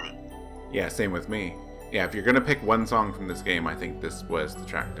something from it. Yeah, same with me. Yeah, if you're going to pick one song from this game, I think this was the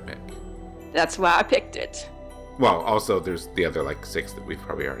track to pick. That's why I picked it. Well, also, there's the other, 6 that we've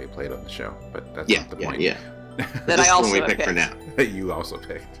probably already played on the show, but that's not the point. Yeah. That I also picked picked for now. That you also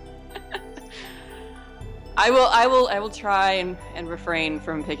picked. I will try and refrain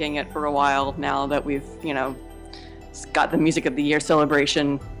from picking it for a while now that we've, got the Music of the Year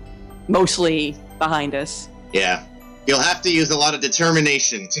celebration mostly behind us. Yeah. You'll have to use a lot of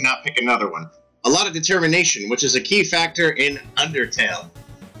determination to not pick another one. A lot of determination, which is a key factor in Undertale,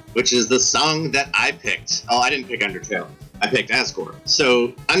 which is the song that I picked. Oh, I didn't pick Undertale. I picked Asgore. So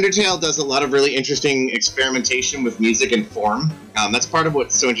Undertale does a lot of really interesting experimentation with music and form. That's part of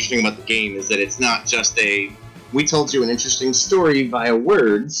what's so interesting about the game, is that it's not just we told you an interesting story via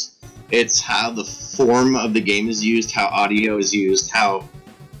words. It's how the form of the game is used, how audio is used, how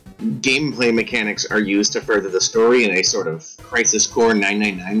gameplay mechanics are used to further the story in a sort of Crisis Core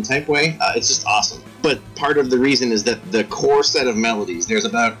 999 type way. It's just awesome. But part of the reason is that the core set of melodies, there's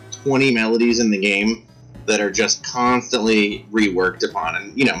about 20 melodies in the game that are just constantly reworked upon.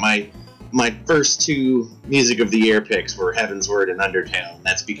 And, my first two Music of the Year picks were Heaven's Word and Undertale. And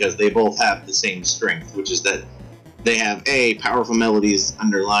that's because they both have the same strength, which is that they have, powerful melodies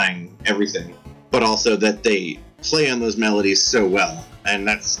underlying everything, but also that they play on those melodies so well. And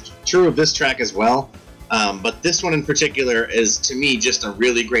that's true of this track as well. But this one in particular is, to me, just a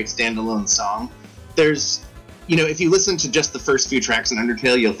really great standalone song. There's, if you listen to just the first few tracks in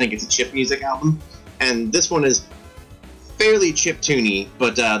Undertale, you'll think it's a chip music album. And this one is fairly chiptune-y,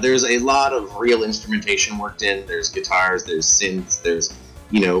 but there's a lot of real instrumentation worked in. There's guitars, there's synths, there's,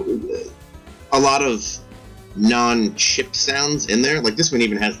 a lot of non-chip sounds in there. Like, this one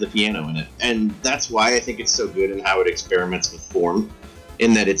even has the piano in it. And that's why I think it's so good in how it experiments with form,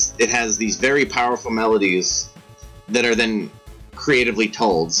 in that it has these very powerful melodies that are then creatively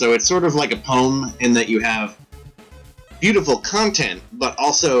told. So it's sort of like a poem in that you have beautiful content, but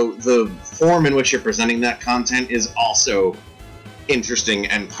also the form in which you're presenting that content is also interesting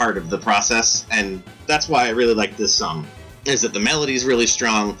and part of the process. And that's why I really like this song, is that the melody's really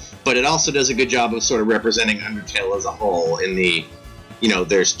strong, but it also does a good job of sort of representing Undertale as a whole in the,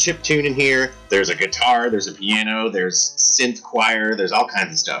 there's chiptune in here, there's a guitar, there's a piano, there's synth choir, there's all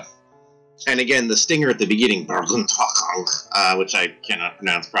kinds of stuff. And again, the stinger at the beginning, which I cannot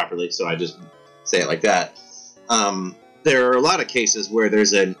pronounce properly, so I just say it like that. there are a lot of cases where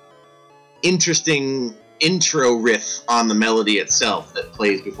there's an interesting intro riff on the melody itself that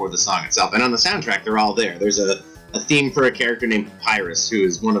plays before the song itself. And on the soundtrack, they're all there. There's a theme for a character named Papyrus, who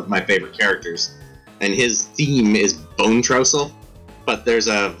is one of my favorite characters. And his theme is Bone Trousel, but there's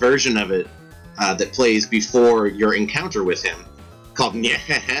a version of it that plays before your encounter with him called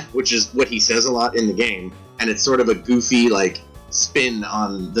Nyeh, which is what he says a lot in the game. And it's sort of a goofy, like, spin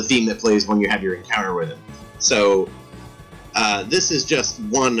on the theme that plays when you have your encounter with him. So this is just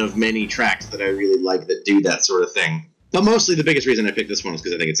one of many tracks that I really like that do that sort of thing. But mostly the biggest reason I picked this one is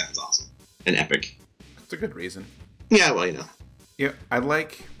because I think it sounds awesome and epic. That's a good reason. Yeah, well, you know. Yeah, I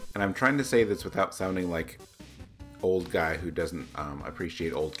like, and I'm trying to say this without sounding like old guy who doesn't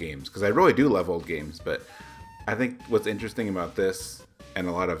appreciate old games, because I really do love old games, but I think what's interesting about this, and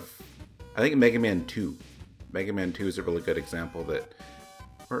I think Mega Man 2 is a really good example that,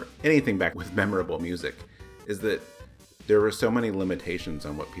 or anything back with memorable music, is that there were so many limitations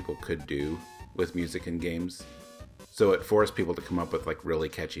on what people could do with music in games. So it forced people to come up with like really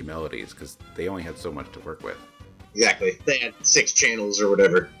catchy melodies because they only had so much to work with. Exactly. They had 6 channels or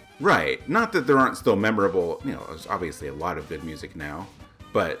whatever. Right. Not that there aren't still memorable, there's obviously a lot of good music now,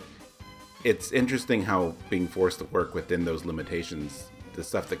 but it's interesting how being forced to work within those limitations, the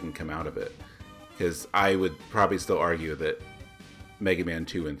stuff that can come out of it. Because I would probably still argue that Mega Man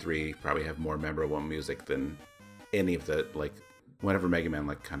 2 and 3 probably have more memorable music than any of the, like, whenever Mega Man,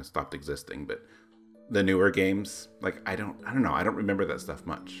 like, kind of stopped existing. But the newer games, like, I don't know, I don't remember that stuff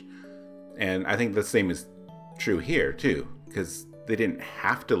much. And I think the same is true here, too, because they didn't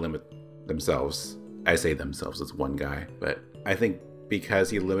have to limit themselves. I say themselves as one guy, but I think because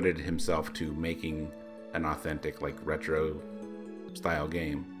he limited himself to making an authentic, like, retro style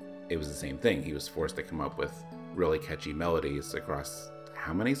game, it was the same thing. He was forced to come up with really catchy melodies across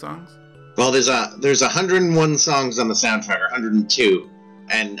how many songs? Well, there's 101 songs on the soundtrack, or 102,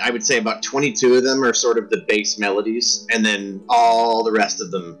 and I would say about 22 of them are sort of the base melodies, and then all the rest of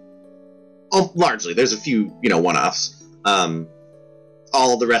them, largely, there's a few, one-offs,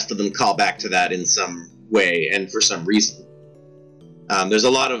 all the rest of them call back to that in some way and for some reason. There's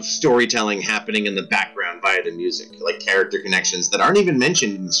a lot of storytelling happening in the background via the music, like character connections that aren't even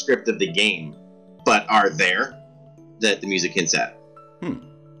mentioned in the script of the game, but are there, that the music hints at.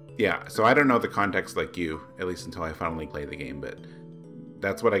 Yeah, so I don't know the context like you, at least until I finally play the game, but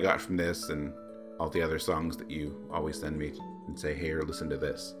that's what I got from this and all the other songs that you always send me and say, hey, or listen to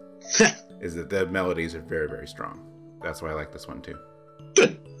this, is that the melodies are very, very strong. That's why I like this one, too.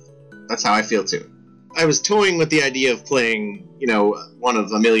 Good. That's how I feel, too. I was toying with the idea of playing, one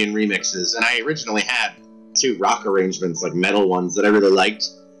of a million remixes, and I originally had 2 rock arrangements, like metal ones, that I really liked,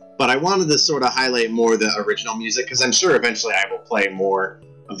 but I wanted to sort of highlight more the original music, because I'm sure eventually I will play more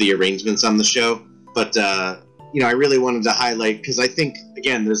of the arrangements on the show, but, I really wanted to highlight, because I think,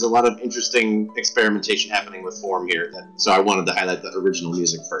 again, there's a lot of interesting experimentation happening with form here, so I wanted to highlight the original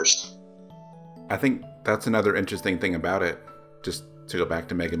music first. I think that's another interesting thing about it, just to go back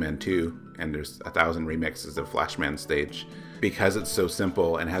to Mega Man 2, and there's 1,000 remixes of Flashman Stage. Because it's so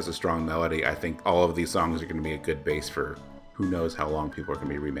simple and has a strong melody, I think all of these songs are going to be a good base for who knows how long people are going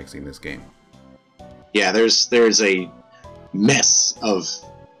to be remixing this game. Yeah, there's a mess of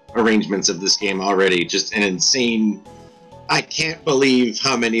arrangements of this game already. Just an insane... I can't believe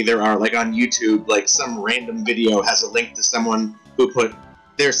how many there are. Like on YouTube, like some random video has a link to someone who put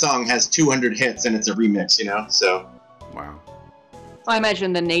their song has 200 hits and it's a remix, so... Wow. I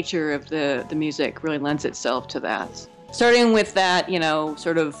imagine the nature of the music really lends itself to that. Starting with that,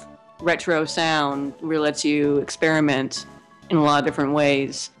 sort of retro sound really lets you experiment in a lot of different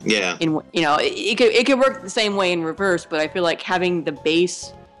ways. Yeah. It could work the same way in reverse, but I feel like having the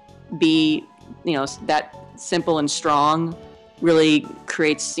bass be, that simple and strong really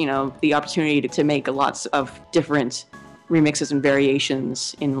creates, the opportunity to make lots of different remixes and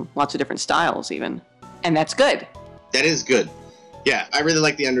variations in lots of different styles even. And that's good. That is good. Yeah, I really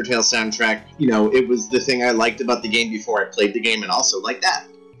like the Undertale soundtrack. It was the thing I liked about the game before I played the game, and also like that.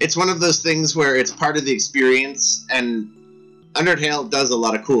 It's one of those things where it's part of the experience, and Undertale does a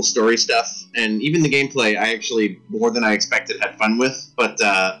lot of cool story stuff, and even the gameplay I actually, more than I expected, had fun with. But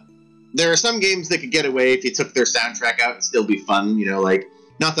there are some games that could get away if you took their soundtrack out and still be fun,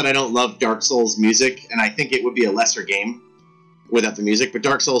 not that I don't love Dark Souls music, and I think it would be a lesser game without the music, but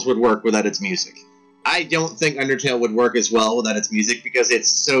Dark Souls would work without its music. I don't think Undertale would work as well without its music because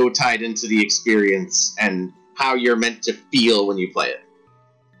it's so tied into the experience and how you're meant to feel when you play it.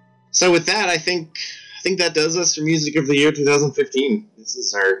 So with that, I think that does us for Music of the Year 2015. This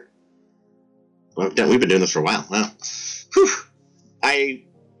is we've been doing this for a while. Wow. Whew. I,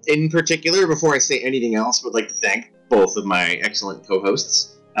 in particular, before I say anything else, would like to thank both of my excellent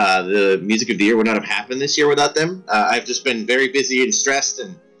co-hosts. The Music of the Year would not have happened this year without them. I've just been very busy and stressed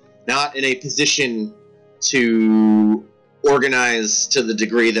and not in a position to organize to the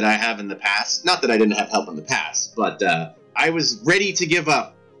degree that I have in the past. Not that I didn't have help in the past, but I was ready to give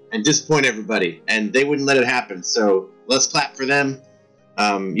up and disappoint everybody, and they wouldn't let it happen. So let's clap for them.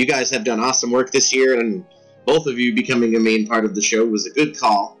 You guys have done awesome work this year, and both of you becoming a main part of the show was a good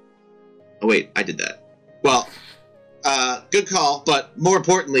call. Oh, wait, I did that. Well, good call, but more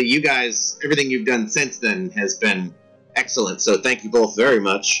importantly, you guys, everything you've done since then has been excellent, so thank you both very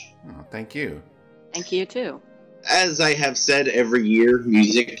much. Oh, thank you. Thank you, too. As I have said every year,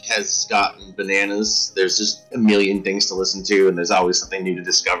 music has gotten bananas. There's just a million things to listen to, and there's always something new to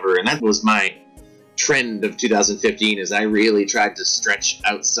discover, and that was my trend of 2015, is I really tried to stretch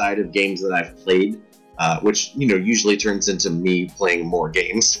outside of games that I've played, which, usually turns into me playing more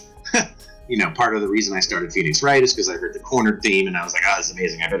games. Part of the reason I started Phoenix Wright is because I heard the Cornered theme, and I was like, oh, this is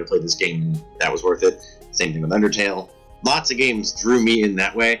amazing, I better play this game, and that was worth it. Same thing with Undertale. Lots of games drew me in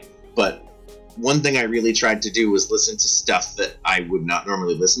that way, but one thing I really tried to do was listen to stuff that I would not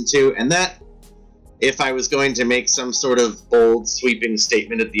normally listen to, and that, if I was going to make some sort of bold, sweeping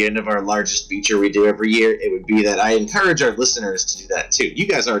statement at the end of our largest feature we do every year, it would be that I encourage our listeners to do that too. You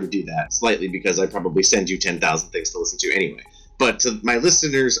guys already do that, slightly, because I probably send you 10,000 things to listen to anyway. But to my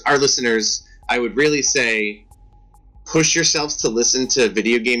listeners, our listeners, I would really say, push yourselves to listen to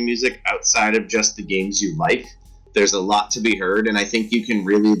video game music outside of just the games you like. There's a lot to be heard, and I think you can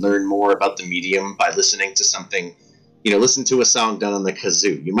really learn more about the medium by listening to something, listen to a song done on the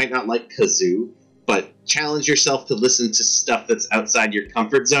kazoo. You might not like kazoo, but challenge yourself to listen to stuff that's outside your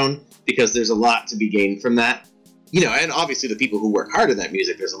comfort zone, because there's a lot to be gained from that. And obviously the people who work hard in that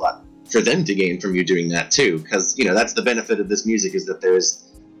music, there's a lot for them to gain from you doing that too, because, that's the benefit of this music, is that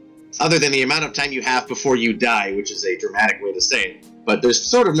there's, other than the amount of time you have before you die, which is a dramatic way to say it, but there's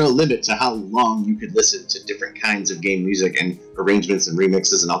sort of no limit to how long you could listen to different kinds of game music and arrangements and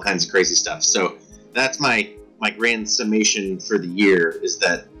remixes and all kinds of crazy stuff. So that's my grand summation for the year, is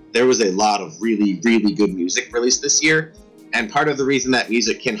that there was a lot of really, really good music released this year. And part of the reason that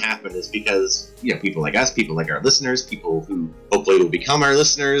music can happen is because, people like us, people like our listeners, people who hopefully will become our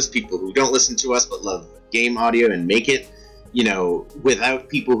listeners, people who don't listen to us but love game audio and make it, without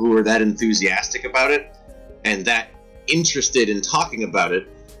people who are that enthusiastic about it and that interested in talking about it,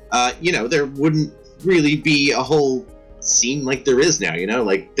 there wouldn't really be a whole scene like there is now,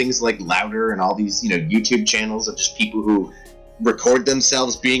 like things like Louder and all these, YouTube channels of just people who record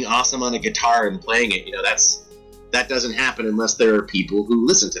themselves being awesome on a guitar and playing it. That doesn't happen unless there are people who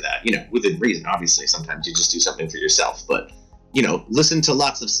listen to that, within reason. Obviously, sometimes you just do something for yourself, but, listen to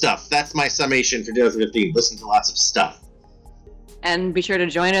lots of stuff. That's my summation for 2015. Listen to lots of stuff. And be sure to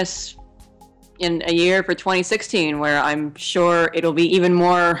join us in a year for 2016, where I'm sure it'll be even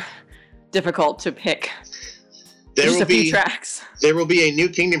more difficult to pick just a few tracks. There will be a new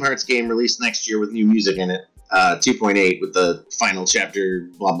Kingdom Hearts game released next year with new music in it. 2.8 with the final chapter,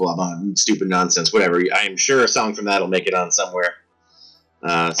 blah, blah, blah, stupid nonsense, whatever. I am sure a song from that will make it on somewhere.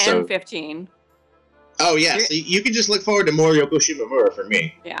 And 15. Oh, yeah. So you can just look forward to more Yoko Shimomura for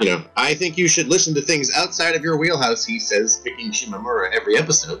me. Yeah. I think you should listen to things outside of your wheelhouse, he says, picking Shimomura every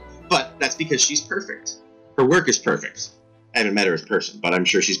episode. But that's because she's perfect. Her work is perfect. I haven't met her as a person, but I'm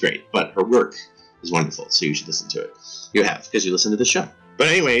sure she's great. But her work is wonderful, so you should listen to it. You have, because you listen to the show. But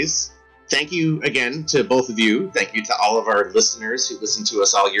anyways, thank you again to both of you. Thank you to all of our listeners who listen to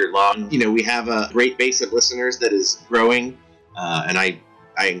us all year long. We have a great base of listeners that is growing, and I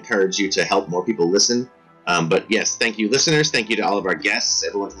encourage you to help more people listen. But yes, thank you, listeners. Thank you to all of our guests,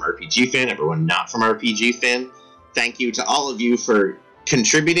 everyone from RPG Fan, everyone not from RPG Fan. Thank you to all of you for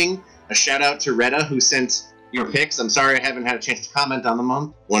contributing. A shout out to Retta, who sent your picks. I'm sorry I haven't had a chance to comment on them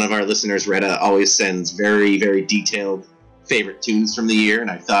all. One of our listeners, Retta, always sends very, very detailed favorite tunes from the year,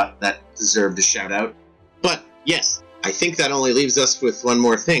 and I thought that deserved a shout out. But yes, I think that only leaves us with one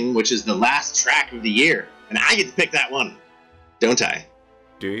more thing, which is the last track of the year. And I get to pick that one, don't I?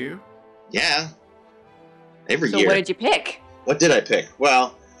 Do you? Yeah. Every year. So what did you pick? What did I pick?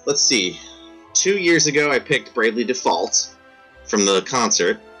 Well, let's see. 2 years ago, I picked Bravely Default from the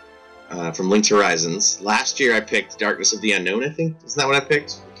concert, from Linked Horizons. Last year, I picked Darkness of the Unknown, I think. Isn't that what I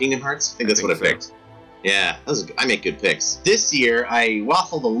picked? Kingdom Hearts? I think that's what I picked. Yeah, I make good picks. This year, I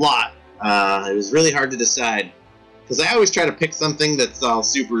waffled a lot. It was really hard to decide, because I always try to pick something that's all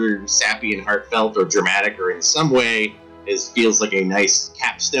super sappy and heartfelt or dramatic, or in some way feels like a nice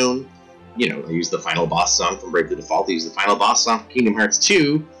capstone. I used the final boss song from Bravely Default. I used the final boss song from Kingdom Hearts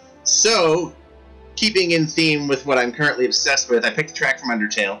 2. So, keeping in theme with what I'm currently obsessed with, I picked a track from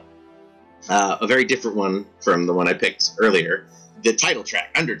Undertale. A very different one from the one I picked earlier. The title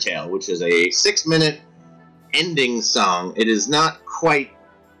track, Undertale, which is a 6-minute ending song. It is not quite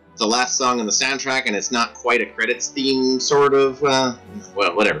the last song in the soundtrack, and it's not quite a credits theme, sort of. Well,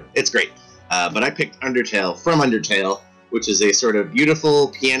 whatever. It's great. But I picked Undertale from Undertale, which is a sort of beautiful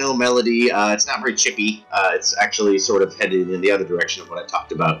piano melody. It's not very chippy. It's actually sort of headed in the other direction of what I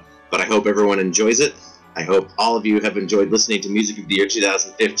talked about. But I hope everyone enjoys it. I hope all of you have enjoyed listening to Music of the Year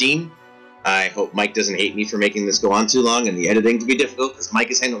 2015. I hope Mike doesn't hate me for making this go on too long and the editing to be difficult, because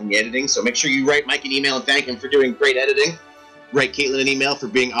Mike is handling the editing. So make sure you write Mike an email and thank him for doing great editing. Write Caitlin an email for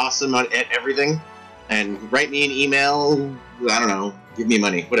being awesome at everything. And write me an email, I don't know, give me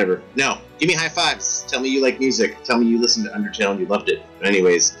money, whatever. No, give me high fives. Tell me you like music. Tell me you listened to Undertale and you loved it. But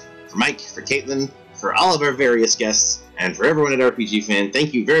anyways, for Mike, for Caitlin, for all of our various guests, and for everyone at RPG Fan,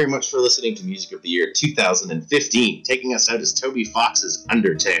 thank you very much for listening to Music of the Year 2015. Taking us out is Toby Fox's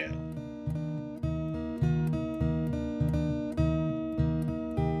Undertale.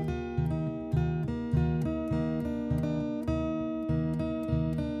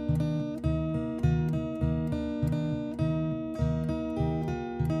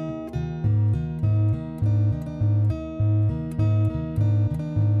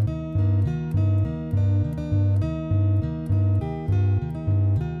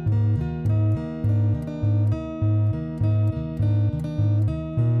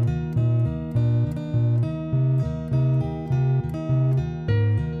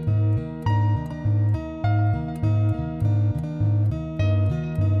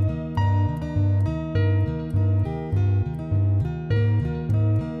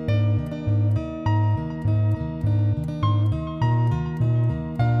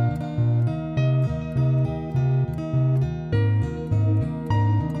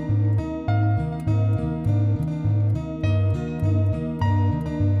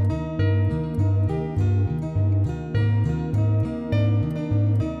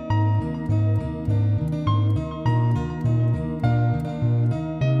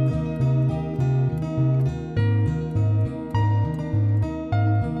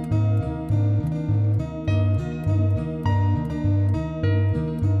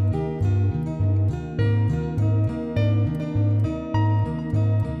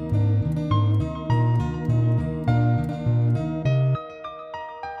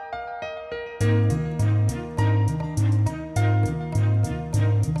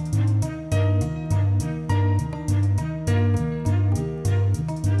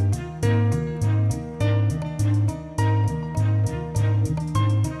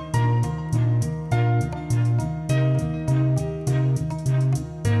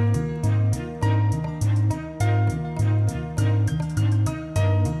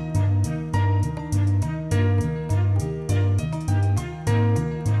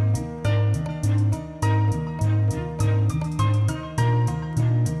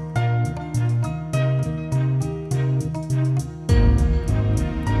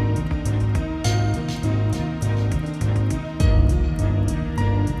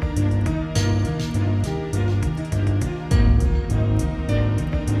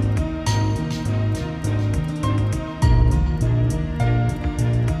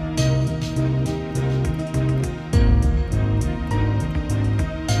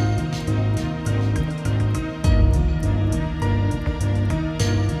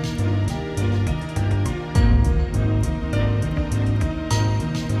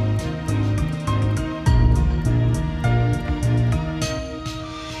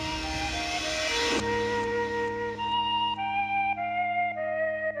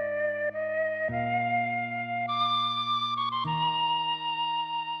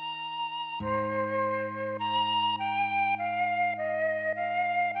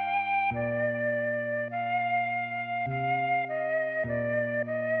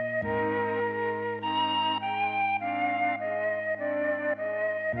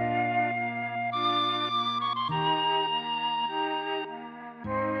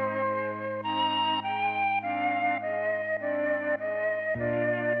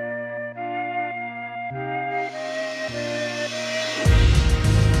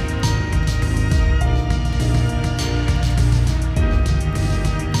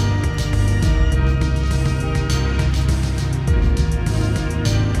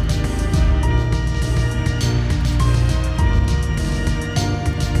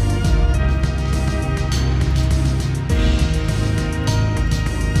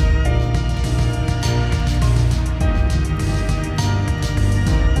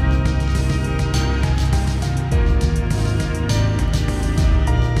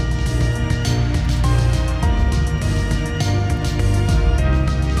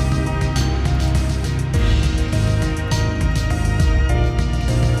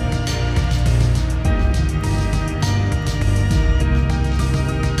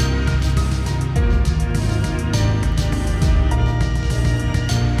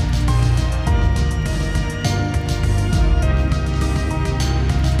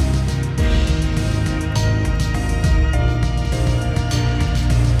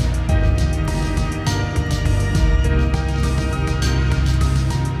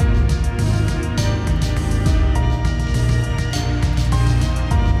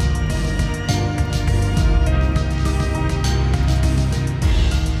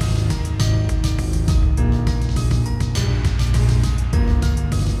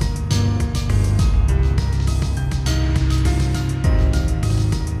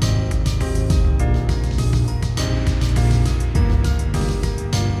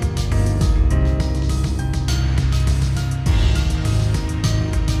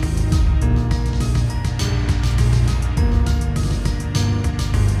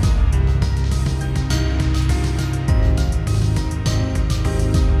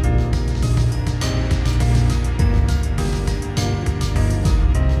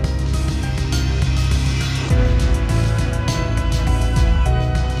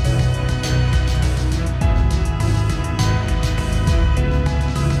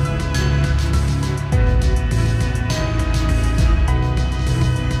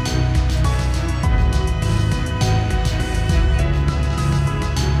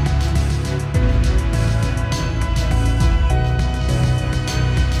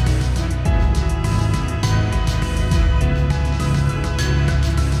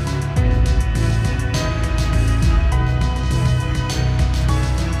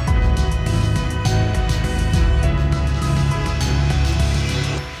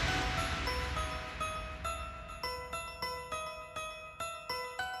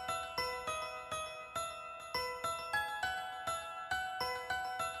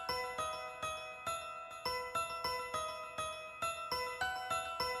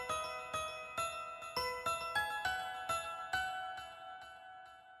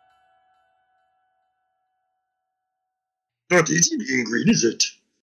 Not easy being green, is it?